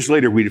few years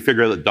later, we'd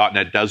figure out that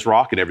 .NET does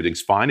rock and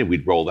everything's fine, and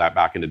we'd roll that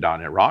back into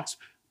 .NET Rocks.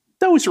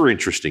 Those were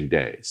interesting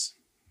days.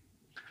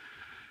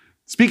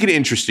 Speaking of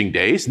interesting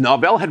days,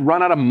 Novell had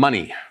run out of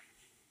money.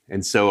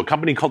 And so a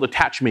company called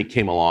Attachmate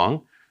came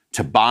along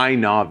to buy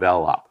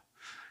Novell up.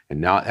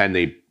 And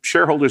the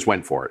shareholders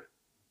went for it.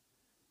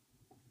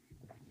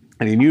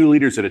 And the new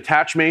leaders at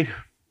Attachmate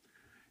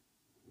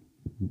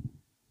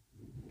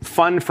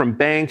fund from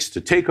banks to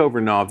take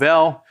over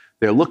Novell.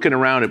 They're looking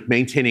around at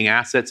maintaining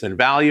assets and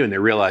value, and they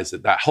realize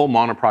that that whole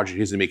Mono project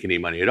isn't making any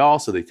money at all.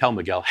 So they tell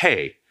Miguel,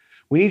 hey,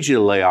 we need you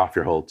to lay off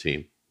your whole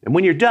team. And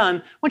when you're done,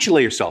 why don't you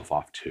lay yourself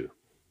off too?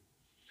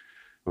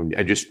 We're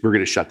going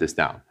to shut this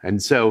down.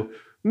 And so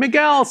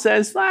Miguel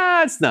says,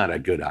 that's not a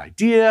good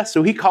idea.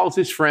 So he calls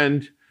his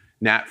friend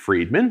Nat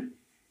Friedman,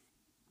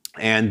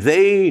 and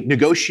they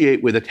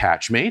negotiate with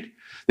Attachmate.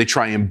 They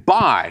try and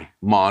buy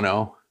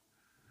Mono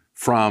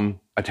from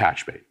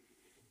Attachmate.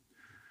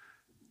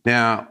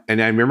 Now,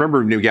 and I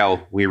remember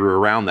Miguel, we were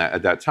around that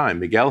at that time.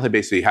 Miguel had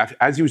basically,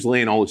 as he was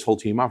laying all his whole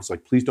team off, it's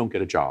like, please don't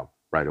get a job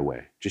right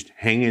away. Just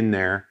hang in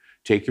there,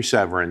 take your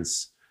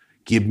severance,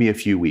 give me a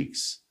few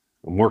weeks.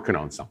 I'm working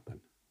on something.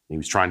 He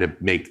was trying to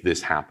make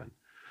this happen.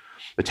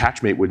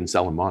 Attachmate wouldn't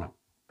sell him Mono.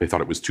 They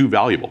thought it was too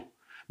valuable.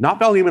 Not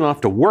valuable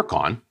enough to work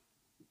on,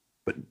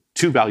 but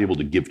too valuable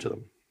to give to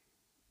them.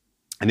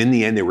 And in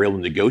the end, they were able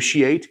to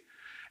negotiate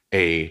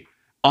a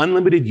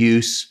unlimited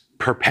use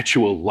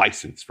perpetual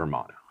license for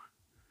Mono.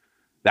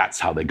 That's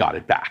how they got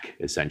it back,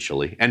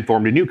 essentially, and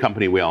formed a new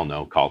company we all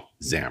know called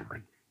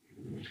Xamarin.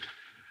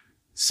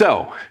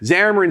 So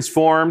Xamarin's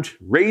formed,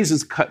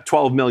 raises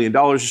 $12 million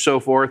or so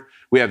forth.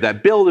 We have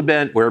that build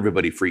event where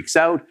everybody freaks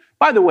out.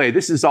 By the way,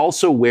 this is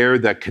also where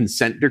the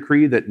consent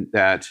decree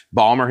that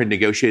Ballmer had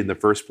negotiated in the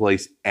first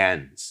place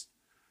ends.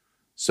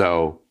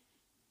 So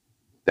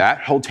that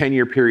whole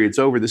 10-year period's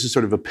over. This is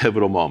sort of a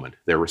pivotal moment.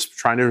 They were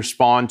trying to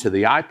respond to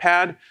the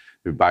iPad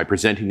by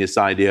presenting this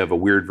idea of a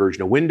weird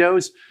version of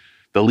Windows.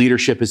 The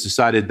leadership has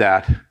decided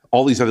that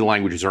all these other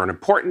languages are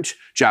unimportant.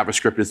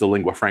 JavaScript is the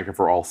lingua franca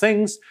for all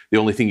things. The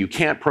only thing you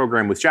can't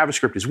program with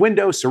JavaScript is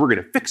Windows, so we're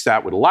going to fix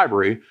that with a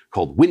library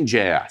called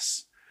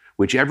Win.js,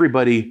 which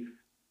everybody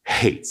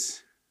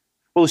hates.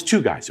 Well, there's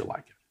two guys who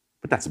like it,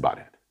 but that's about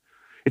it.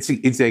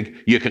 It's like,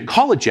 you can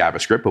call it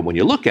JavaScript, but when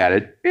you look at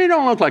it, it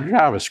don't look like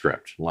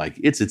JavaScript. Like,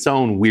 it's its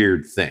own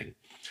weird thing.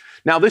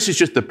 Now, this is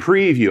just the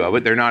preview of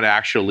it. They're not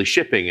actually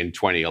shipping in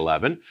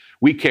 2011.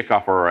 We kick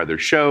off our other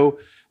show.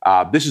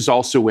 This is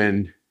also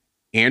when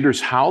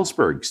Anders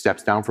Hallsberg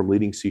steps down from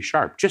leading C#,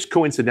 just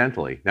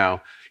coincidentally.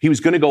 Now, he was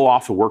going to go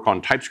off to work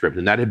on TypeScript,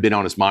 and that had been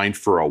on his mind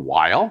for a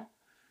while.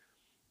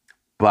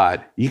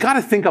 But you got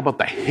to think about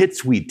the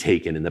hits we'd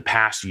taken in the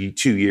past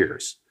 2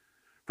 years.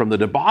 From the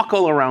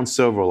debacle around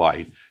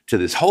Silverlight to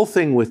this whole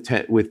thing with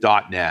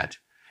 .NET,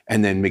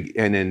 and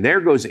then there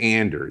goes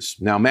Anders.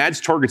 Now,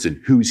 Mads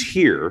Torgersen, who's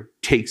here,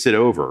 takes it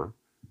over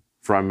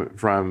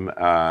from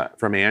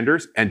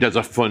Anders and does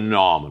a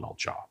phenomenal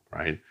job,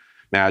 right?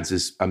 Mads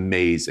is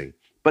amazing.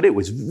 But it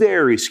was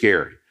very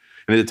scary.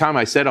 And at the time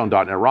I said on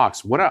 .NET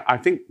Rocks, I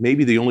think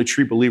maybe the only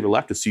true believer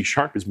left of C#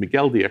 is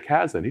Miguel de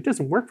Icaza, and he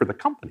doesn't work for the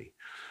company.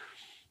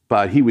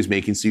 But he was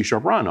making C#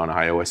 run on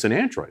iOS and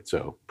Android,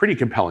 so pretty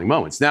compelling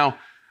moments. Now,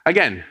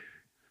 again,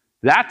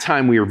 that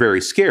time we were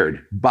very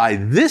scared. By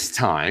this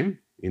time,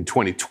 in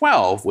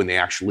 2012, when they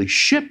actually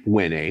ship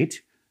Win8,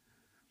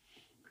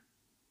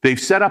 they've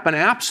set up an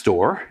app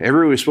store.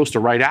 Everyone was supposed to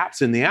write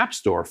apps in the app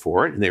store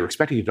for it, and they were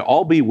expecting it to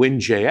all be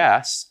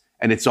Win.js,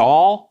 and it's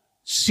all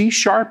C#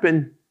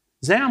 and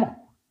XAML,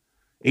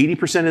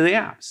 80% of the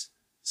apps.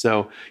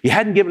 So you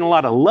hadn't given a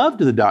lot of love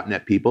to the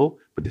 .NET people,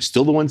 but they're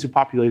still the ones who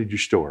populated your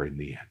store in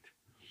the end.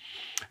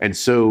 And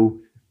so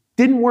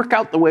didn't work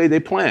out the way they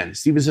planned.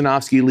 Steve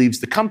Zanovsky leaves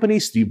the company.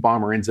 Steve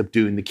Ballmer ends up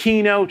doing the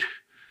keynote.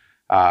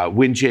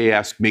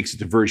 Win.js makes it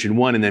to version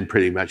 1, and then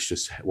pretty much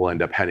just will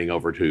end up heading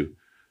over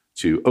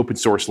to open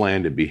source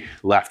land and be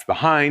left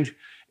behind.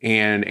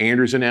 And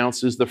Anders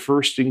announces the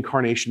first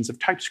incarnations of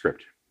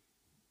TypeScript.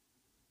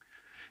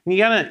 And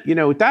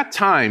at that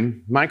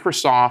time,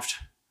 Microsoft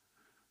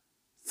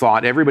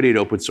thought everybody at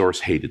open source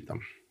hated them,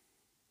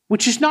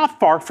 which is not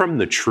far from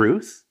the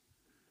truth.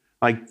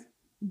 Like,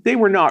 they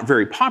were not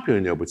very popular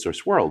in the open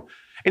source world.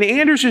 And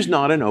Anders is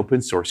not an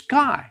open source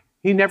guy.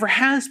 He never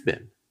has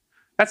been.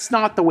 That's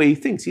not the way he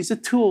thinks. He's a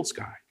tools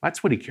guy.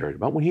 That's what he cared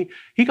about. When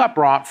he got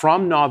brought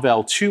from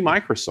Novell to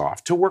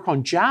Microsoft to work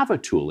on Java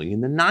tooling in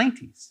the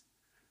 90s.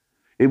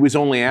 It was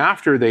only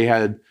after they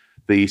had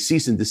the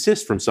cease and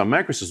desist from some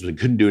Microsoft, they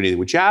couldn't do anything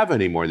with Java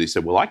anymore. They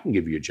said, well, I can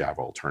give you a Java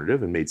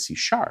alternative, and made C#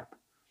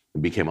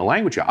 and became a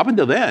language. Up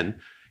until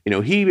then,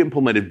 he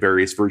implemented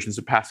various versions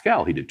of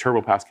Pascal. He did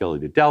Turbo Pascal, he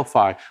did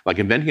Delphi. Like,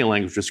 inventing a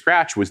language from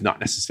scratch was not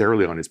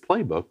necessarily on his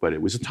playbook, but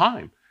it was a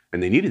time,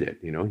 and they needed it.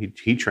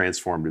 He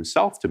transformed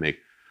himself to make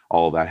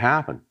all of that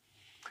happen.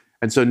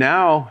 And so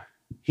now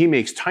he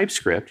makes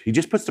TypeScript. He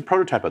just puts the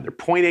prototype out there,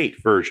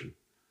 0.8 version.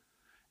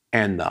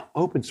 And the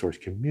open source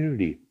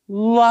community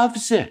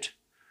loves it.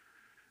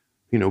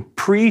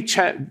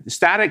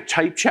 Static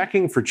type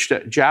checking for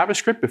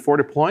JavaScript before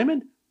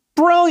deployment,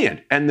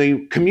 brilliant. And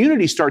the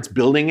community starts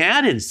building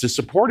add-ins to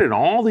support it in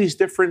all these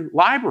different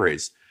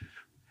libraries.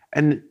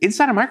 And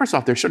inside of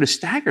Microsoft, they're sort of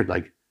staggered,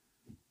 like,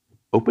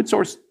 open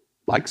source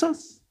likes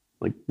us?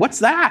 Like, what's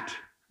that?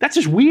 That's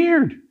just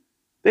weird.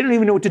 They don't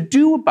even know what to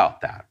do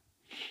about that.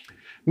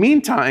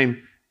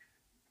 Meantime,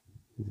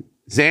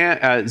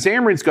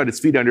 Xamarin's got its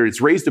feet under it.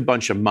 It's raised a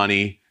bunch of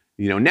money.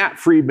 Nat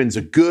Friedman's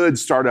a good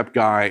startup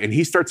guy, and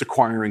he starts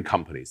acquiring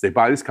companies. They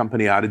buy this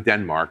company out of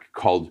Denmark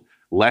called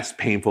Less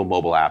Painful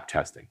Mobile App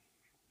Testing.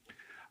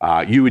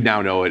 You would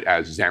now know it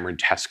as Xamarin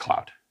Test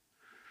Cloud.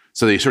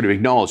 So they sort of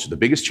acknowledge that the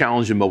biggest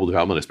challenge in mobile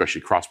development,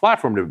 especially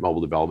cross-platform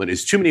mobile development,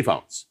 is too many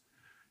phones.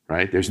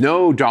 Right? There's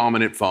no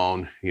dominant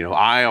phone.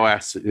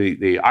 iOS,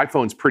 the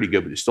iPhone's pretty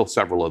good, but there's still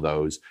several of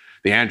those.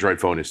 The Android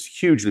phone is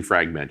hugely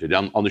fragmented.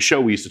 On the show,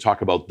 we used to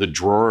talk about the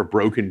drawer of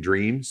broken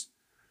dreams.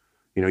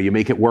 You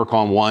make it work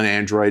on one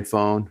Android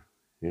phone.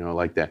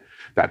 Like that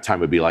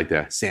time would be like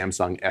the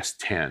Samsung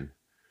S10.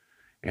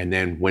 And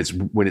then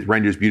when it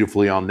renders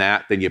beautifully on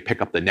that, then you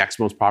pick up the next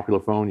most popular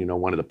phone, you know,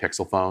 one of the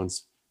Pixel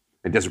phones.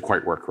 It doesn't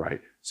quite work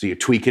right. So you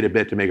tweak it a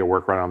bit to make it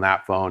work right on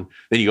that phone.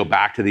 Then you go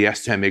back to the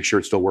S10, make sure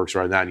it still works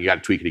right on that, and you got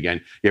to tweak it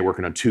again. You're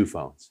working on 2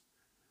 phones.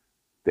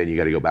 Then you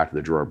got to go back to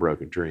the drawer of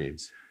broken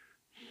dreams.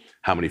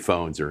 How many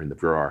phones are in the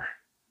drawer?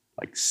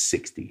 Like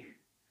 60.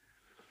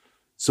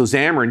 So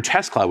Xamarin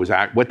Test Cloud was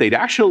what they'd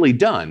actually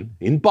done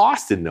in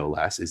Boston, no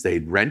less, is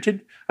they'd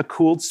rented a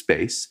cooled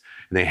space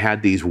and they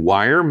had these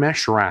wire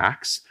mesh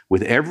racks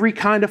with every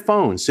kind of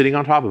phone sitting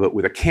on top of it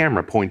with a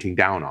camera pointing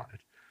down on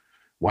it,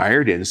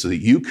 wired in so that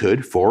you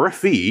could, for a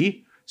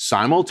fee,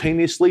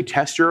 simultaneously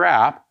test your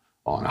app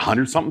on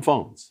 100-something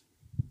phones.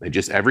 They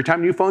just, every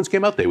time new phones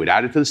came out, they would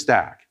add it to the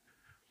stack.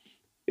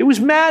 It was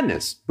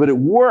madness, but it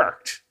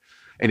worked.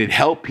 And it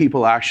helped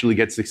people actually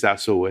get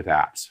successful with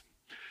apps.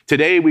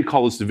 Today, we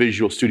call this the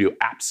Visual Studio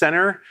App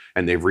Center,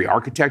 and they've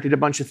re-architected a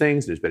bunch of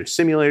things. There's better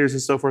simulators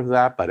and so forth with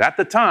that. But at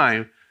the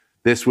time,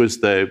 this was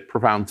the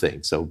profound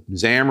thing. So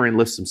Xamarin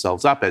lifts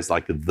themselves up as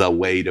like the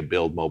way to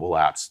build mobile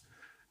apps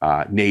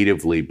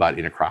natively, but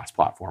in a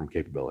cross-platform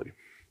capability.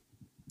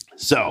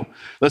 So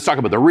let's talk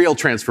about the real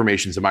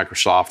transformations of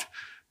Microsoft.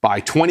 By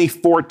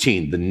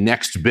 2014, the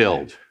next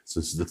build, so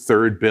this is the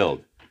 3rd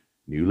build,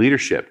 new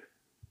leadership,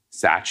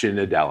 Satya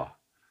Nadella.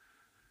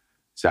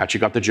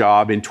 Satya got the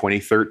job in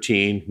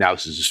 2013. Now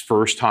this is his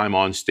first time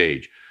on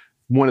stage.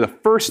 One of the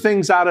first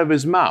things out of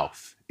his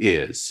mouth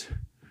is,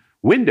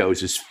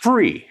 Windows is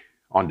free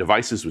on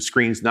devices with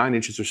screens 9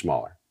 inches or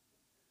smaller.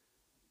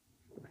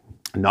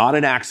 Not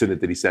an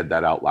accident that he said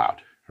that out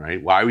loud,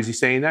 right? Why was he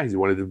saying that? He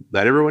wanted to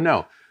let everyone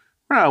know,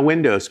 we're not a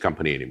Windows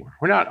company anymore.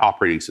 We're not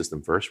operating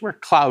system first. We're a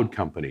cloud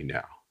company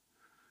now.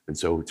 And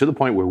so to the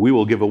point where we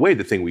will give away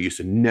the thing we used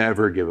to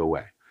never give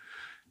away.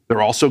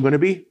 They're also going to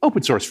be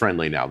open source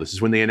friendly now. This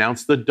is when they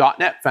announced the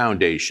 .NET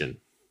Foundation.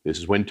 This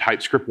is when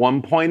TypeScript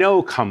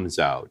 1.0 comes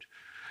out.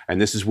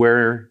 And this is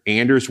where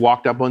Anders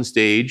walked up on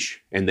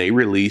stage and they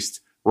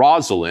released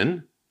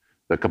Roslyn,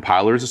 the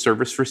compiler as a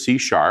service for C#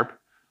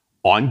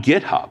 on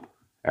GitHub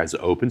as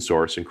open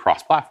source and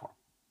cross-platform.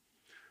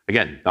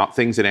 Again, not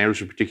things that Anders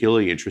was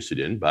particularly interested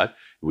in, but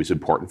it was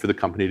important for the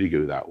company to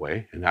go that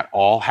way. And that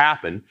all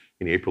happened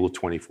in April of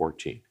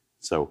 2014.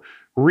 So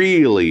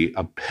really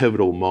a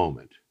pivotal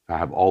moment. I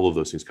have all of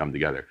those things come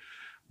together.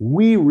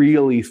 We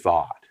really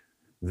thought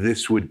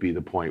this would be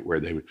the point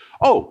where they would,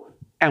 oh,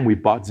 and we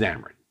bought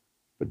Xamarin.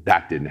 But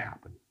that didn't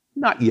happen.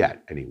 Not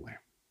yet, anyway.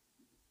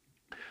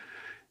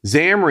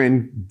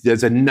 Xamarin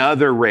does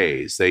another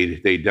raise.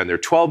 They'd done their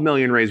 12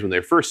 million raise when they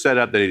first set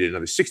up. Then they did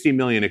another 60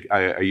 million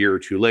a year or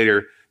two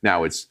later.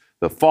 Now it's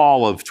the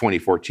fall of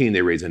 2014.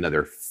 They raised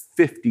another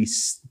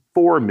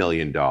 $54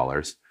 million.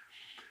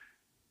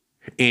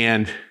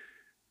 And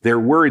they're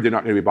worried they're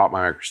not going to be bought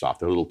by Microsoft.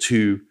 They're a little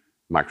too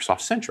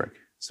Microsoft-centric.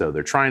 So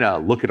they're trying to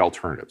look at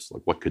alternatives,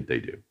 like what could they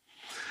do?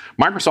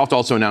 Microsoft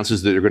also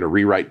announces that they're going to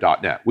rewrite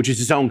 .NET, which is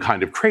its own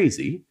kind of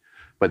crazy,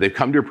 but they've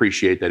come to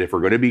appreciate that if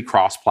we're going to be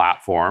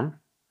cross-platform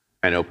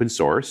and open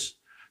source,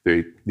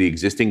 the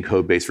existing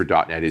code base for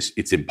 .NET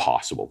it's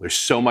impossible. There's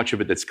so much of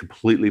it that's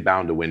completely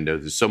bound to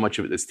Windows. There's so much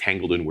of it that's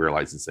tangled in weird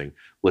licensing.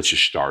 Let's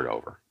just start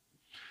over.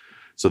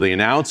 So they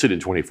announced it in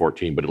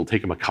 2014, but it'll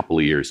take them a couple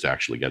of years to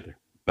actually get there,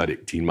 about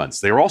 18 months.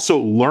 They're also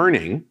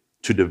learning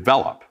to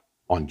develop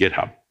on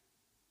GitHub,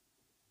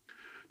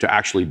 to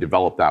actually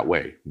develop that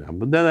way.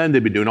 But then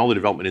they've been doing all the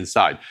development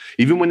inside.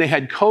 Even when they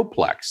had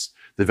Codeplex,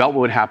 the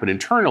development would happen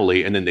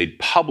internally, and then they'd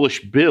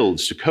publish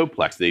builds to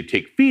Codeplex. They'd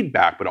take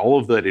feedback, but all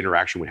of that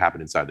interaction would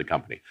happen inside the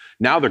company.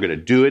 Now they're going to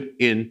do it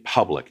in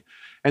public.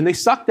 And they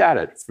sucked at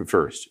it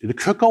first. It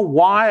took a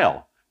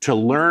while to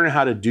learn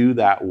how to do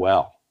that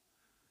well.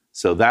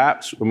 So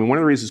that's, I mean, one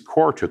of the reasons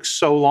Core took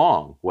so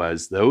long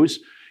was those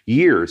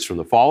years from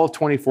the fall of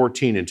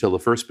 2014 until the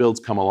first builds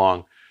come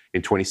along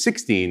in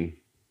 2016,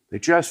 they're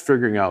just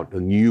figuring out a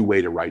new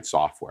way to write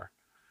software,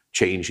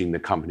 changing the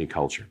company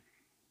culture.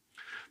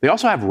 They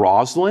also have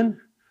Roslyn,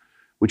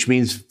 which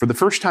means for the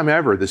first time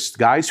ever, the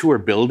guys who are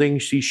building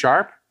C#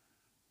 are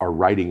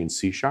writing in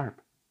C#.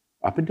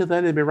 Up until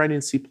then, they've been writing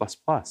in C++.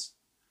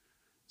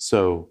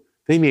 So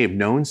they may have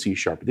known C#,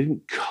 but they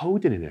didn't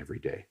code in it every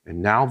day.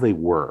 And now they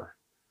were.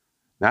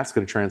 That's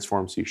going to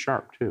transform C#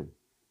 too.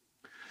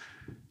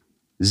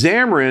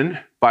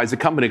 Xamarin buys a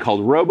company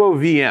called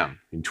RoboVM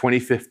in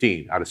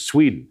 2015 out of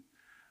Sweden.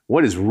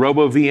 What is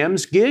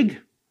RoboVM's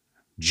gig?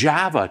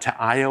 Java to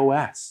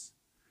iOS.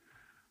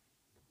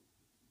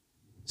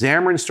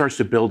 Xamarin starts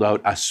to build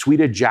out a suite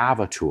of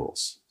Java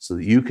tools so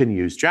that you can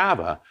use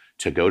Java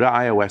to go to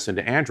iOS and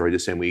to Android the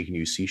same way you can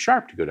use C#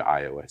 to go to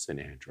iOS and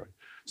Android.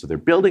 So they're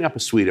building up a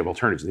suite of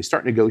alternatives. They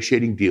start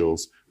negotiating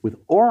deals with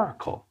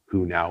Oracle,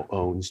 who now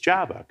owns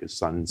Java because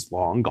Sun's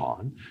long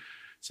gone.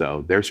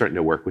 So they're starting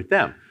to work with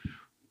them.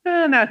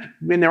 And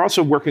they're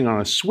also working on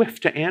a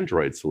Swift to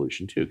Android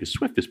solution too, because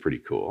Swift is pretty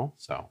cool.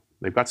 So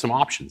they've got some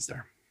options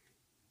there.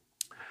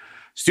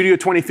 Studio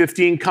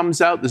 2015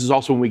 comes out. This is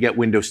also when we get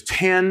Windows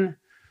 10.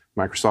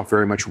 Microsoft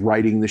very much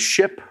riding the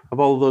ship of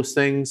all of those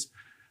things.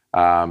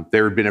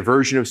 There had been a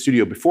version of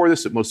Studio before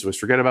this that most of us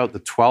forget about, the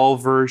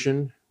 12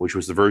 version, which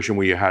was the version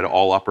where you had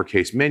all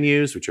uppercase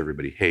menus, which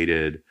everybody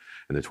hated,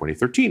 and the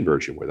 2013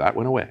 version where that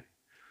went away.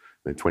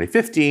 In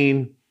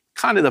 2015,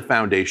 kind of the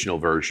foundational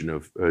version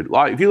of,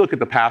 if you look at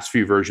the past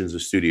few versions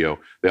of Studio,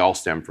 they all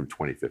stem from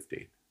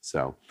 2015.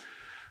 So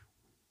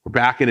we're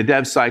back in a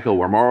dev cycle.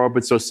 We're more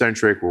open source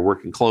centric. We're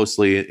working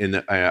closely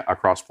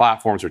across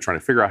platforms. We're trying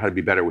to figure out how to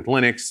be better with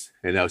Linux,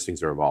 and those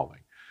things are evolving.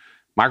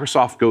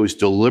 Microsoft goes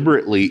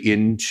deliberately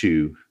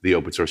into the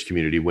open source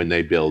community when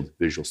they build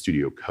Visual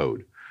Studio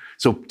Code.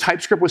 So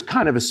TypeScript was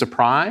kind of a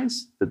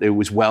surprise that it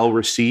was well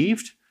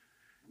received,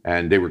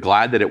 and they were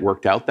glad that it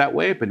worked out that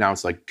way. But now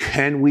it's like,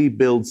 can we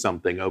build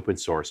something open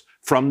source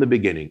from the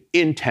beginning,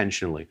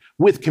 intentionally,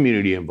 with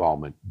community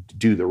involvement,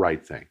 do the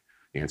right thing?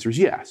 The answer is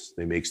yes.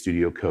 They make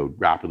Studio Code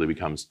rapidly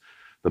becomes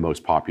the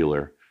most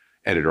popular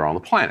editor on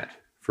the planet,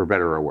 for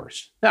better or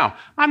worse. Now,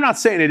 I'm not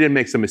saying they didn't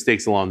make some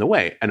mistakes along the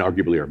way, and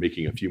arguably are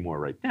making a few more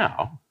right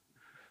now,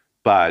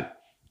 but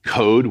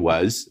code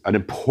was an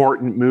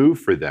important move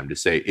for them to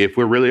say, if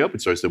we're really open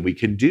source, then we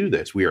can do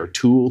this. We are a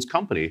tools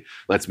company.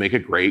 Let's make a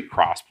great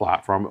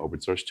cross-platform open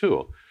source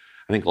tool.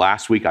 I think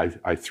last week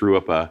I threw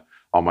up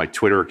on my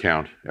Twitter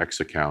account,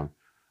 X account,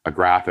 a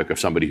graphic of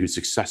somebody who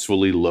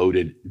successfully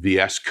loaded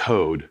VS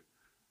Code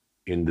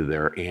into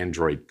their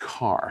Android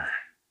car.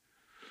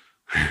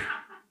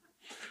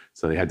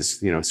 So they had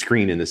this,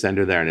 screen in the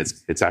center there, and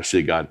it's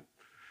actually got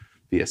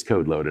VS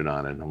Code loaded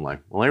on it. And I'm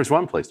like, well, there's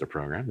one place to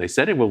program. They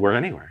said it will work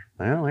anywhere.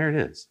 Well, there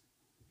it is.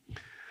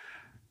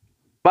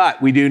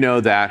 But we do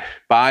know that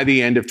by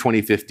the end of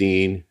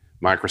 2015,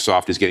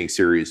 Microsoft is getting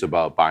serious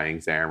about buying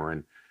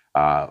Xamarin.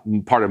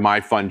 Part of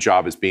my fun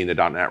job as being the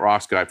 .NET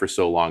Rocks guy for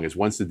so long is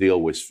once the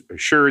deal was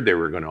assured, they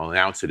were going to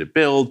announce it at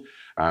Build.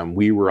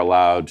 We were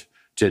allowed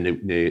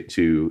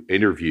to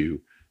interview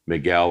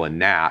Miguel and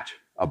Nat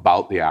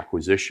about the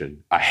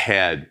acquisition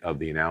ahead of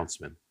the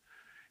announcement.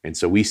 And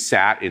so we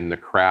sat in the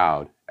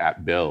crowd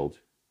at Build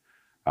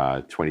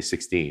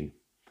 2016.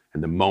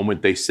 And the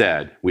moment they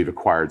said, we've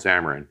acquired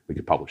Xamarin, we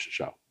could publish the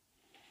show.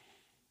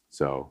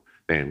 So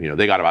then,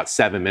 they got about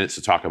 7 minutes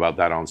to talk about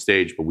that on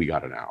stage, but we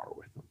got an hour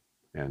with them.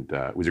 And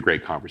it was a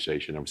great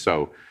conversation. I'm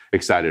so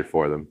excited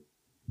for them.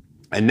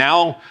 And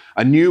now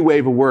a new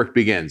wave of work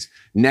begins.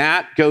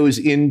 Nat goes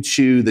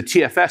into the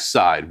TFS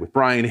side with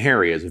Brian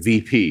Harry as a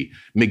VP.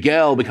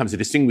 Miguel becomes a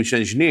distinguished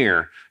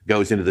engineer,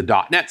 goes into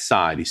the .NET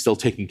side. He's still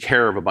taking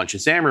care of a bunch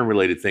of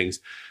Xamarin-related things,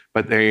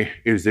 but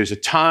there's a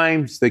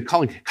time, they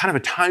call it kind of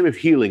a time of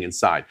healing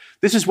inside.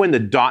 This is when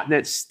the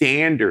 .NET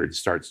standard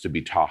starts to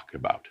be talked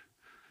about.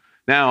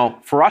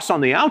 Now, for us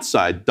on the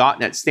outside,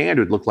 .NET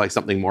standard looked like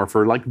something more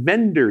for like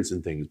vendors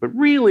and things, but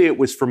really it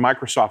was for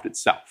Microsoft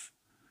itself.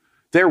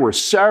 There were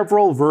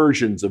several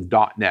versions of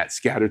 .NET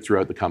scattered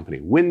throughout the company.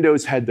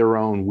 Windows had their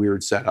own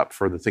weird setup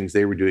for the things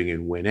they were doing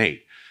in Win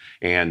 8.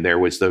 And there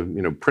was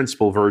the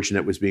principal version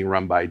that was being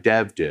run by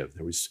DevDiv.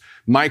 There was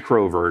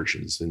micro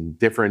versions and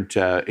different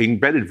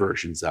embedded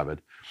versions of it.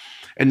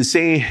 And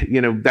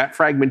that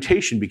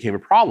fragmentation became a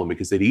problem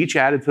because they'd each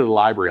added to the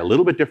library a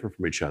little bit different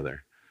from each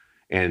other.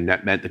 And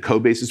that meant the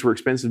code bases were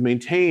expensive to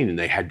maintain, and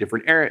they had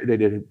different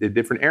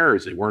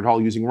errors. They weren't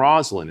all using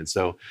Roslyn. And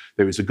so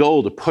there was a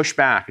goal to push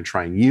back and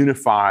try and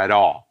unify it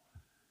all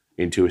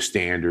into a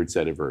standard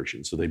set of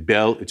versions. So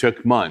it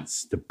took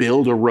months to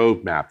build a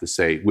roadmap to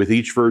say, with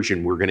each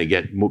version, we're going to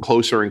get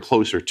closer and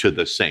closer to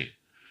the same.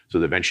 So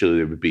that eventually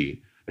there would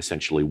be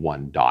essentially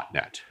one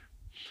 .NET.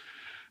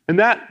 And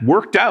that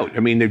worked out. I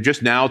mean, they've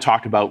just now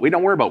talked about, we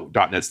don't worry about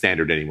 .NET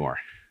standard anymore.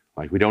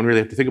 Like, we don't really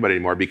have to think about it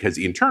anymore because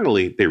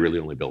internally, they really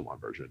only build one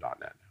version of .NET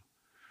now.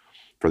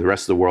 For the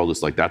rest of the world,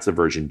 it's like, that's a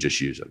version, just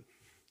use it.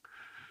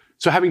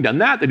 So having done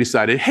that, they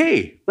decided,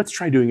 hey, let's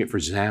try doing it for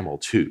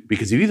XAML too.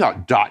 Because if you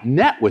thought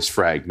 .NET was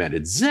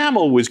fragmented,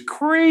 XAML was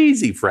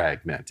crazy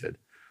fragmented.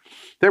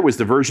 There was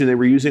the version they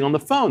were using on the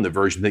phone, the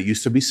version that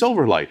used to be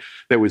Silverlight.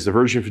 There was the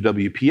version for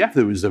WPF.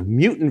 There was a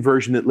mutant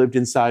version that lived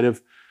inside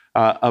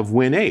of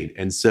Win 8.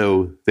 And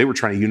so they were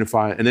trying to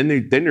unify. And then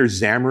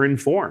there's Xamarin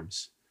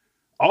Forms.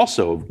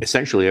 Also,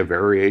 essentially a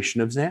variation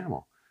of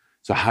XAML.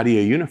 So how do you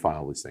unify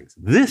all these things?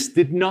 This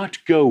did not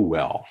go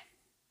well.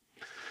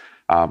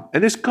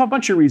 And there's a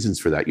bunch of reasons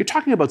for that. You're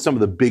talking about some of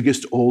the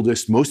biggest,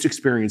 oldest, most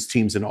experienced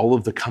teams in all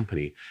of the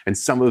company and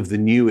some of the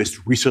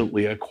newest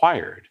recently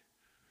acquired.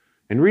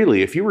 And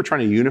really, if you were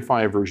trying to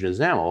unify a version of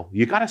XAML,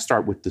 you got to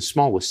start with the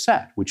smallest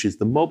set, which is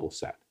the mobile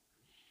set.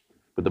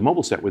 But the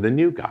mobile set were the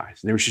new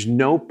guys. And there was just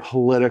no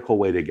political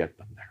way to get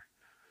them there.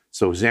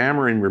 So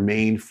Xamarin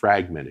remained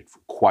fragmented for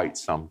quite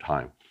some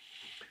time.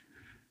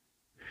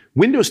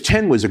 Windows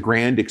 10 was a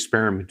grand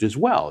experiment as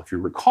well. If you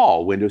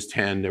recall, Windows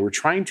 10, they were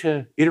trying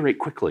to iterate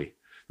quickly.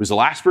 It was the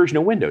last version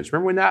of Windows.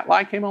 Remember when that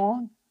lie came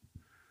along?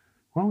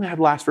 We only had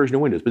the last version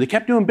of Windows, but they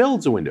kept doing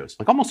builds of Windows.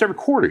 Like almost every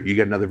quarter, you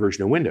get another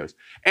version of Windows.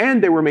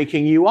 And they were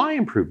making UI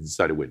improvements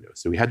inside of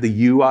Windows. So we had the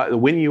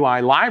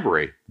WinUI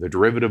library, the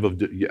derivative of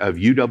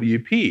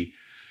UWP.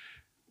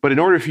 But in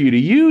order for you to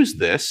use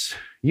this,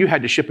 you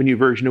had to ship a new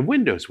version of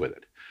Windows with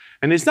it.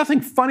 And there's nothing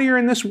funnier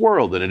in this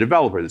world than a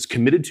developer that's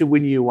committed to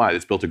WinUI,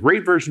 that's built a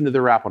great version of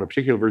their app on a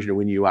particular version of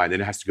WinUI, and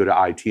then it has to go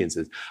to IT and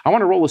says, I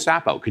want to roll this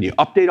app out. Can you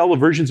update all the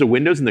versions of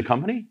Windows in the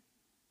company?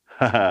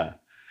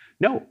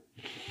 No.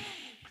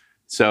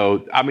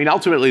 So, I mean,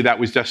 ultimately, that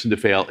was destined to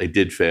fail. It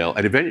did fail.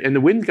 And the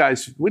Windows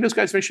guys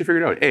eventually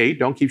figured out, A,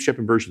 don't keep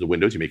shipping versions of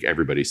Windows. You make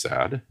everybody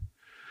sad.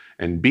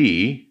 And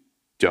B,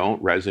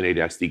 don't resonate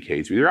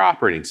SDKs with your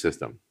operating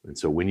system. And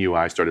so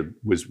WinUI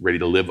was ready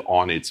to live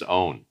on its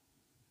own.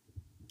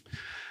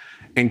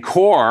 In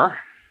Core,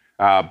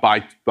 by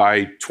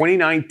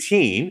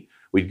 2019,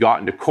 we'd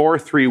gotten to Core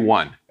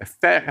 3.1,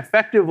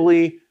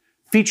 effectively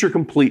feature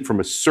complete from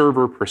a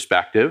server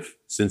perspective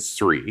since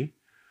 3.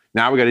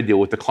 Now we got to deal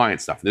with the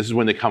client stuff. This is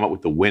when they come up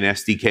with the Win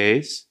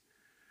SDKs.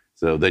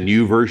 So the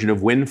new version of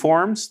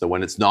WinForms, the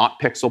one that's not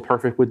pixel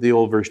perfect with the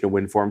old version of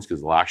WinForms,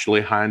 because they'll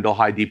actually handle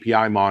high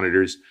DPI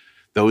monitors,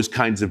 those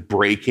kinds of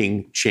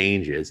breaking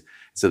changes.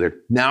 So they're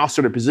now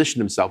sort of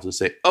positioned themselves to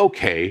say,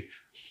 okay,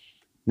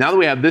 now that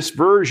we have this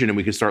version and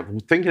we can start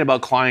thinking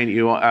about client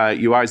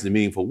UIs in a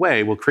meaningful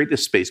way, we'll create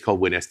this space called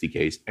Win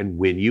SDKs, and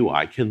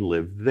WinUI can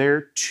live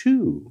there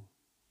too.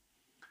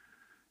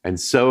 And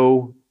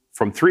so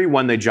from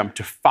 3.1, they jumped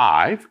to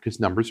 5 because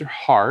numbers are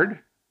hard.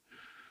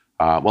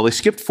 Well, they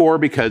skipped 4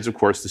 because, of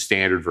course, the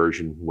standard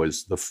version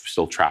was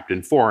still trapped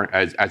in 4,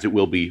 as it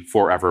will be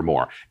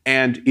forevermore,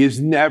 and is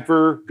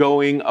never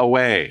going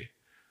away.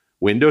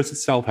 Windows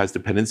itself has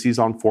dependencies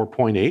on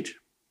 4.8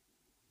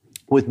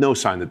 with no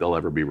sign that they'll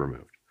ever be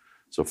removed.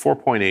 So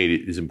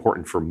 4.8 is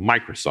important for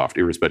Microsoft,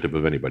 irrespective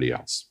of anybody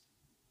else.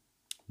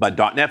 But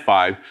 .NET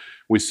 5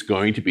 was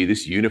going to be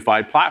this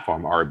unified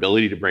platform, our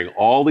ability to bring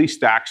all these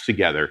stacks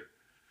together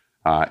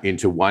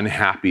into one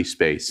happy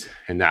space,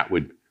 and that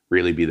would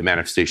really be the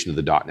manifestation of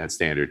the .NET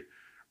standard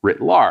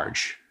writ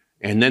large.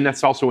 And then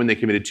that's also when they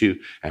committed to,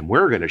 and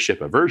we're going to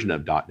ship a version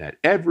of .NET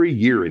every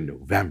year in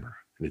November,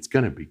 and it's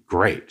going to be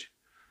great.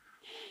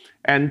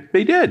 And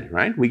they did,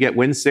 right? We get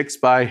Win 6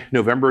 by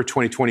November of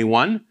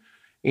 2021,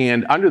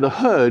 and under the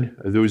hood,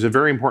 there was a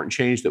very important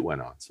change that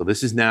went on. So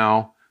this is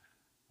now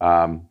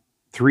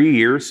 3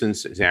 years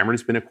since Xamarin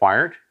has been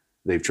acquired.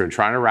 They've been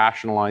trying to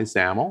rationalize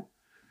XAML,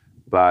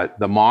 but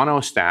the Mono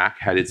stack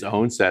had its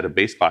own set of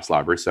base class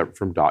libraries separate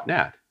from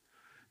 .NET.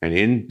 And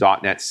in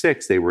 .NET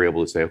 6, they were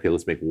able to say, okay,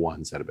 let's make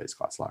one set of base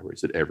class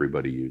libraries that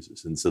everybody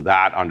uses. And so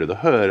that, under the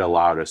hood,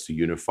 allowed us to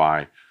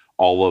unify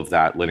all of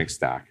that Linux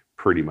stack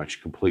pretty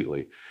much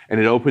completely.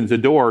 And it opens the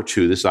door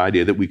to this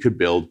idea that we could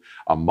build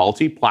a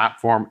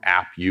multi-platform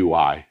app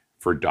UI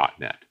for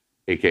 .NET,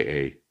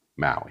 aka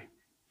MAUI.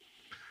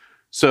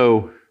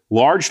 So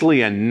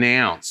largely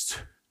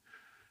announced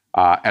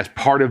as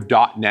part of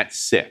 .NET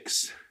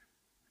 6.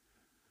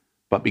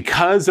 But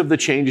because of the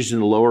changes in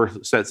the lower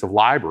sets of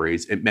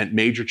libraries, it meant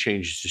major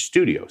changes to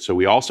Studio. So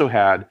we also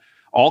had,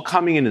 all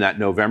coming into that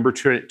November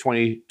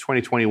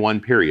 2021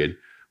 period,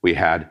 we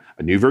had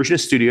a new version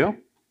of Studio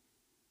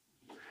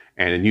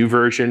and a new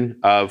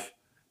version of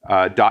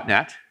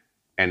 .NET.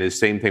 And the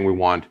same thing, we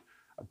want to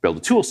build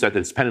a tool set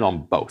that's dependent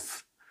on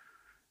both,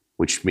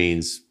 which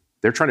means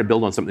they're trying to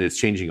build on something that's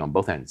changing on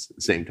both ends at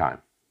the same time.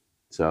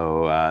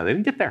 So they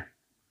didn't get there.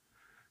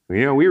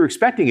 You know, we were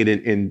expecting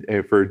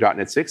it for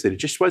 .NET 6, that it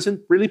just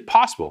wasn't really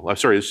possible. Oh,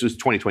 sorry, this was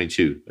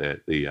 2022,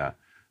 the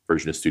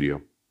version of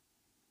Studio.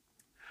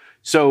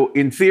 So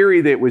in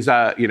theory, that was,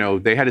 you know,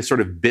 they had a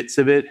sort of bits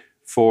of it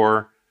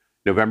for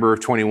November of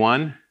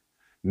 21.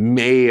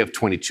 May of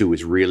 22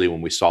 was really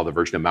when we saw the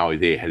version of MAUI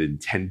they had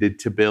intended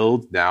to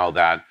build, now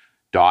that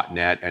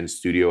 .NET and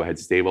Studio had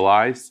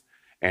stabilized.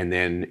 And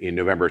then in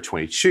November of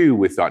 22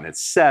 with .NET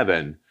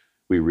 7,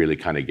 we really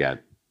kind of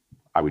get,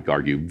 I would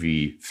argue,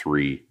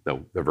 V3,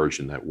 the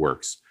version that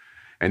works.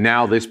 And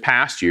now this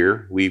past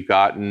year, we've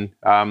gotten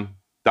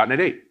 .NET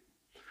 8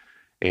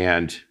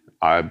 and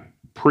a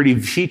pretty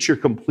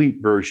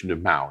feature-complete version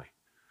of MAUI.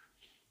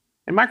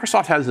 And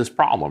Microsoft has this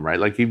problem, right?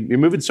 Like you're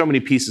moving so many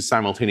pieces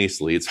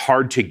simultaneously, it's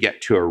hard to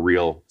get to a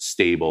real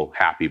stable,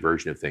 happy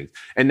version of things.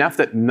 Enough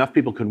that enough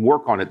people can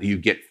work on it that you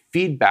get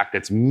feedback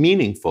that's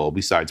meaningful,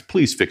 besides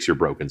please fix your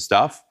broken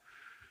stuff,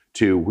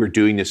 to we're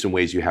doing this in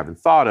ways you haven't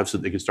thought of, so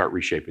that they can start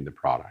reshaping the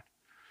product.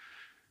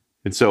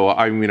 And so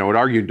I would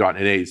argue .NET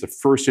 8 is the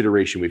first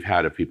iteration we've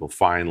had of people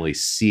finally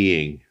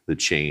seeing the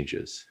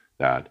changes,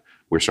 that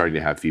we're starting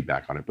to have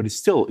feedback on it. But it's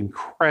still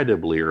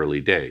incredibly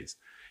early days.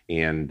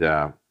 And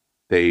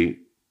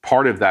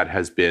part of that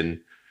has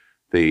been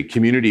the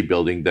community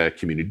building the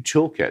community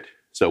toolkit.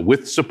 So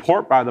with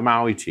support by the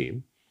MAUI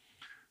team,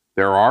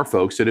 there are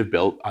folks that have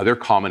built other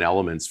common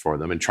elements for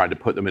them and tried to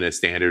put them in a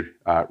standard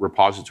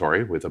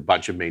repository with a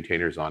bunch of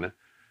maintainers on it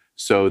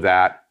so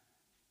that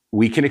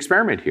we can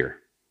experiment here.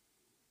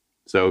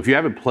 So if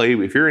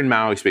you're in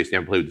MAUI space and you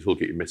haven't played with the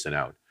toolkit, you're missing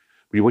out.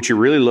 But what you're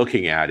really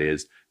looking at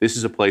is, this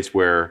is a place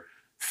where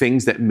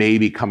things that may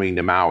be coming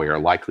to MAUI are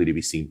likely to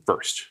be seen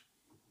first.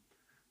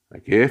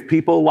 Like if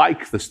people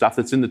like the stuff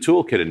that's in the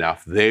toolkit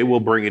enough, they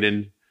will bring it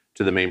in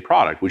to the main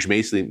product, which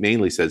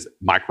mainly says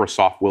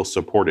Microsoft will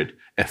support it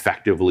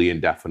effectively,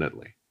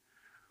 indefinitely.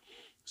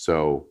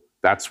 So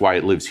that's why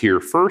it lives here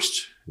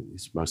first.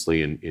 It's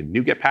mostly in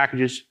NuGet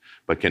packages,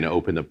 but can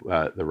open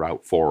the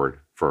route forward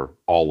for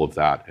all of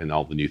that and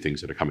all the new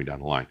things that are coming down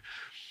the line.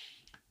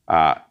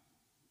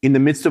 In the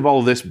midst of all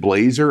of this,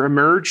 Blazor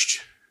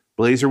emerged.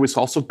 Blazor was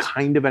also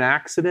kind of an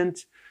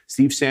accident.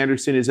 Steve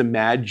Sanderson is a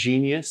mad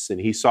genius, and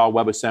he saw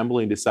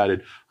WebAssembly and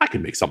decided, I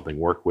can make something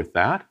work with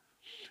that.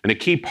 And a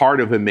key part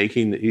of him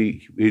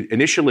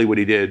initially what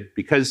he did,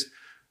 because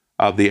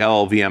of the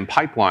LLVM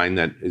pipeline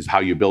that is how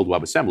you build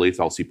WebAssembly, it's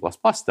all C++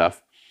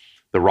 stuff,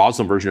 the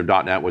Roslyn version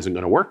of .NET wasn't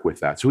going to work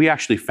with that. So he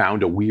actually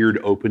found a weird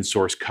open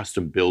source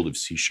custom build of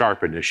C#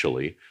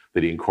 initially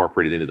that he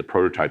incorporated into the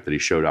prototype that he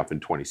showed off in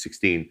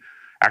 2016,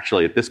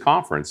 actually at this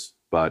conference,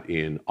 but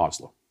in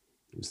Oslo.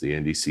 It was the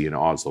NDC in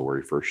Oslo where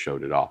he first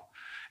showed it off.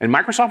 And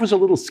Microsoft was a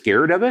little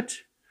scared of it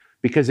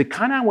because it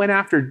kind of went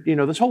after,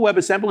 this whole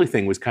WebAssembly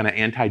thing was kind of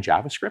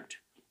anti-JavaScript.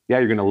 Yeah,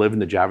 you're going to live in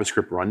the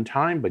JavaScript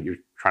runtime, but you're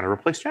trying to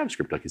replace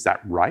JavaScript. Like, is that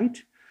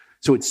right?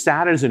 So it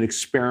sat as an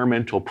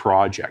experimental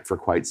project for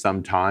quite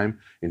some time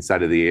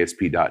inside of the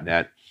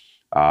ASP.NET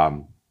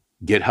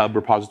GitHub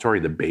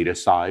repository, the beta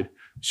side.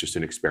 It's just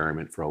an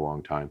experiment for a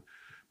long time.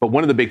 But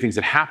one of the big things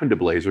that happened to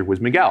Blazor was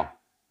Miguel.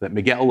 That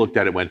Miguel looked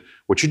at it and went,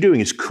 what you're doing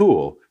is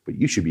cool, but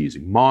you should be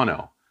using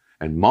Mono.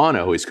 And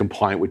Mono is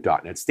compliant with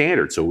 .NET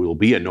standards, so it will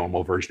be a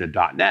normal version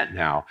of .NET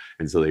now.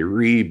 And so they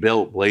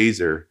rebuilt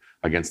Blazor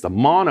against the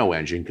Mono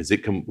engine because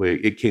it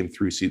came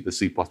through the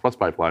C++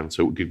 pipeline,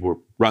 so it could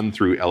run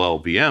through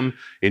LLVM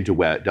into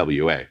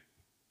WA.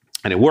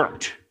 And it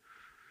worked.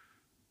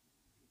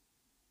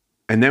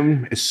 And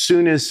then as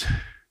soon as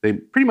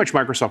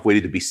Microsoft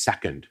waited to be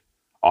second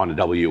on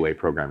a WA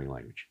programming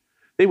language.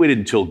 They waited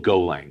until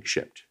Golang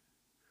shipped.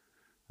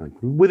 Like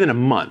within a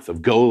month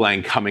of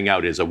Golang coming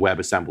out as a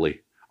WebAssembly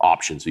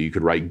option, so you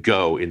could write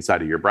Go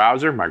inside of your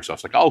browser,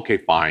 Microsoft's like, okay,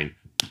 fine,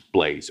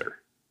 Blazor.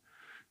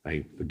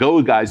 The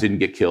Go guys didn't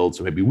get killed,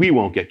 so maybe we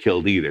won't get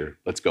killed either.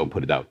 Let's go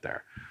put it out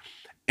there.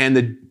 And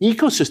the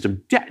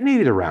ecosystem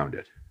detonated around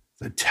it.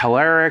 The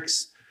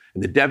Telerik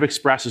and the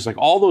DevExpress is like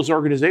all those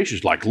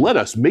organizations like, let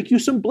us make you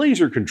some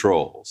Blazor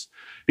controls.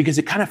 Because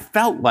it kind of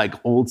felt like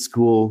old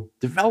school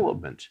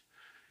development.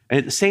 And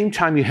at the same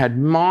time, you had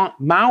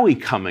MAUI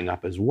coming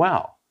up as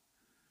well.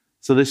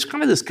 So there's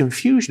kind of this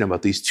confusion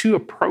about these two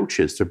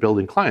approaches to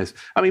building clients.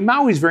 I mean,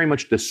 MAUI is very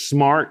much the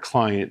smart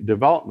client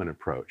development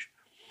approach.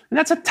 And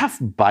that's a tough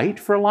bite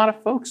for a lot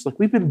of folks. Like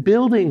we've been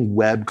building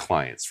web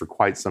clients for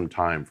quite some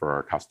time for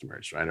our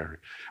customers, right?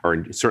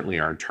 Or certainly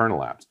our internal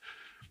apps.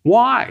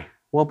 Why?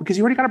 Well, because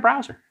you already got a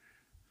browser.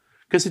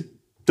 Because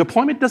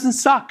deployment doesn't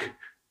suck.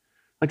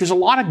 Like there's a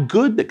lot of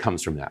good that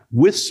comes from that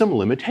with some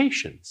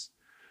limitations.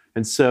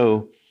 And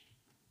so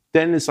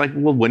then it's like,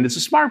 well, when does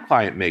a smart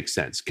client make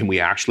sense? Can we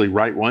actually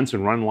write once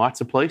and run lots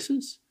of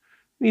places?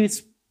 I mean,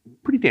 it's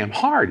pretty damn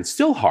hard. It's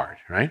still hard,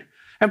 right?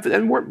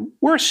 And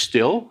we're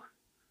still,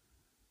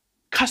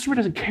 customer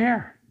doesn't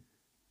care.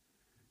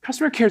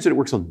 Customer cares that it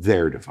works on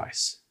their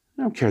device.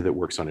 They don't care that it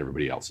works on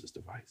everybody else's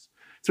device.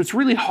 So it's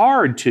really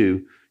hard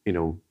to,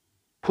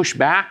 push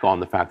back on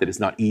the fact that it's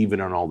not even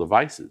on all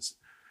devices.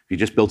 If you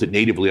just built it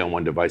natively on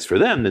one device for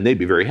them, then they'd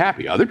be very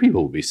happy. Other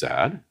people would be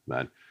sad,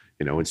 but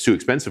it's too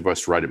expensive for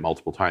us to write it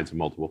multiple times in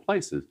multiple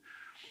places.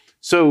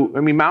 So,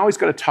 I mean, MAUI's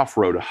got a tough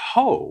row to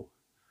hoe,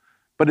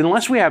 but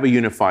unless we have a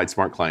unified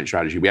smart client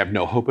strategy, we have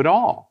no hope at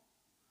all.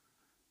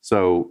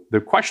 So the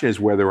question is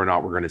whether or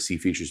not we're going to see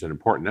features that are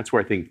important. That's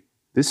where I think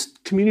this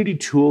community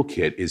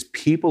toolkit is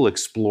people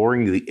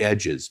exploring the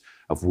edges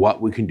of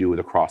what we can do with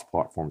a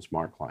cross-platform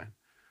smart client.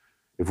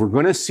 If we're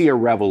going to see a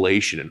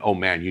revelation and, oh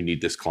man, you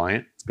need this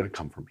client, it's going to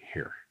come from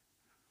here.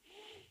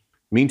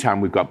 Meantime,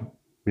 we've got,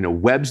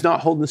 web's not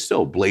holding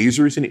still.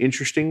 Blazor is an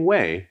interesting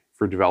way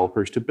for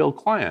developers to build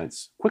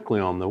clients quickly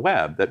on the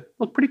web that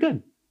look pretty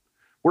good.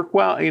 Work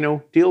well,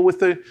 deal with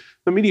the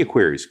media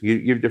queries,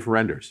 give different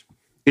renders.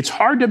 It's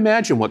hard to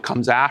imagine what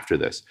comes after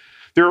this.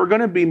 There are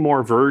going to be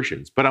more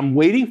versions, but I'm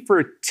waiting for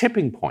a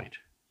tipping point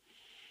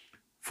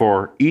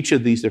for each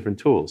of these different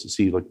tools to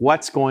see like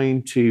what's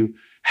going to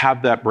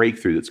have that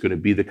breakthrough that's going to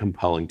be the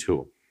compelling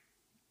tool.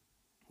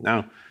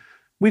 Now,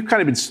 we've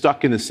kind of been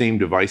stuck in the same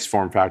device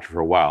form factor for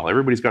a while.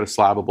 Everybody's got a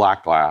slab of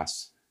black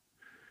glass,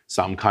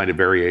 some kind of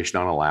variation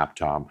on a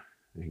laptop.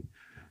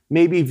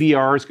 Maybe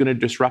VR is going to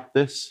disrupt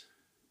this.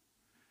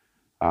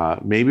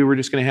 Maybe we're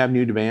just going to have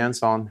new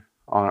demands on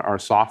our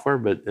software,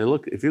 but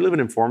look, if you're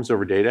living in forms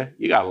over data,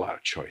 you got a lot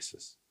of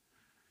choices.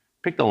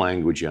 Pick the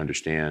language you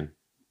understand.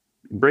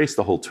 Embrace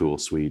the whole tool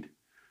suite.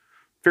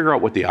 Figure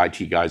out what the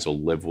IT guys will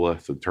live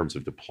with in terms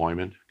of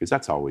deployment, because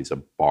that's always a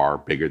bar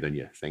bigger than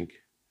you think.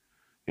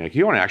 If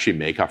you want to actually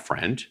make a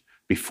friend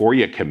before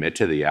you commit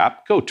to the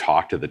app, go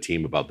talk to the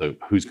team about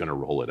who's going to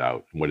roll it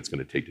out and what it's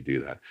going to take to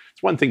do that.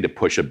 It's one thing to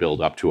push a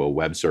build up to a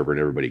web server and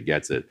everybody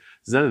gets it.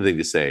 It's another thing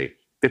to say,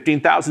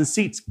 15,000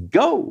 seats,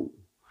 go.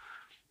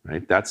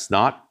 Right? That's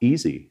not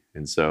easy.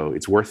 And so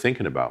it's worth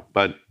thinking about.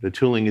 But the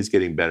tooling is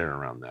getting better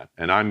around that.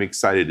 And I'm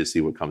excited to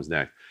see what comes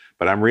next.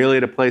 But I'm really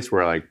at a place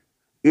where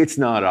it's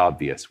not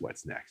obvious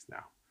what's next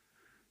now.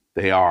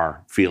 They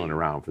are feeling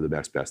around for the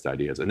best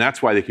ideas. And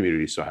that's why the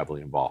community is so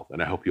heavily involved.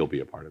 And I hope you'll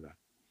be a part of that.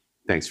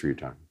 Thanks for your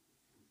time.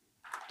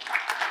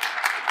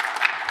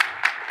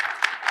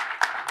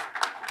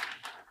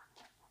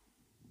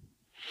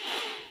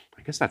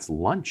 I guess that's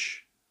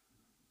lunch.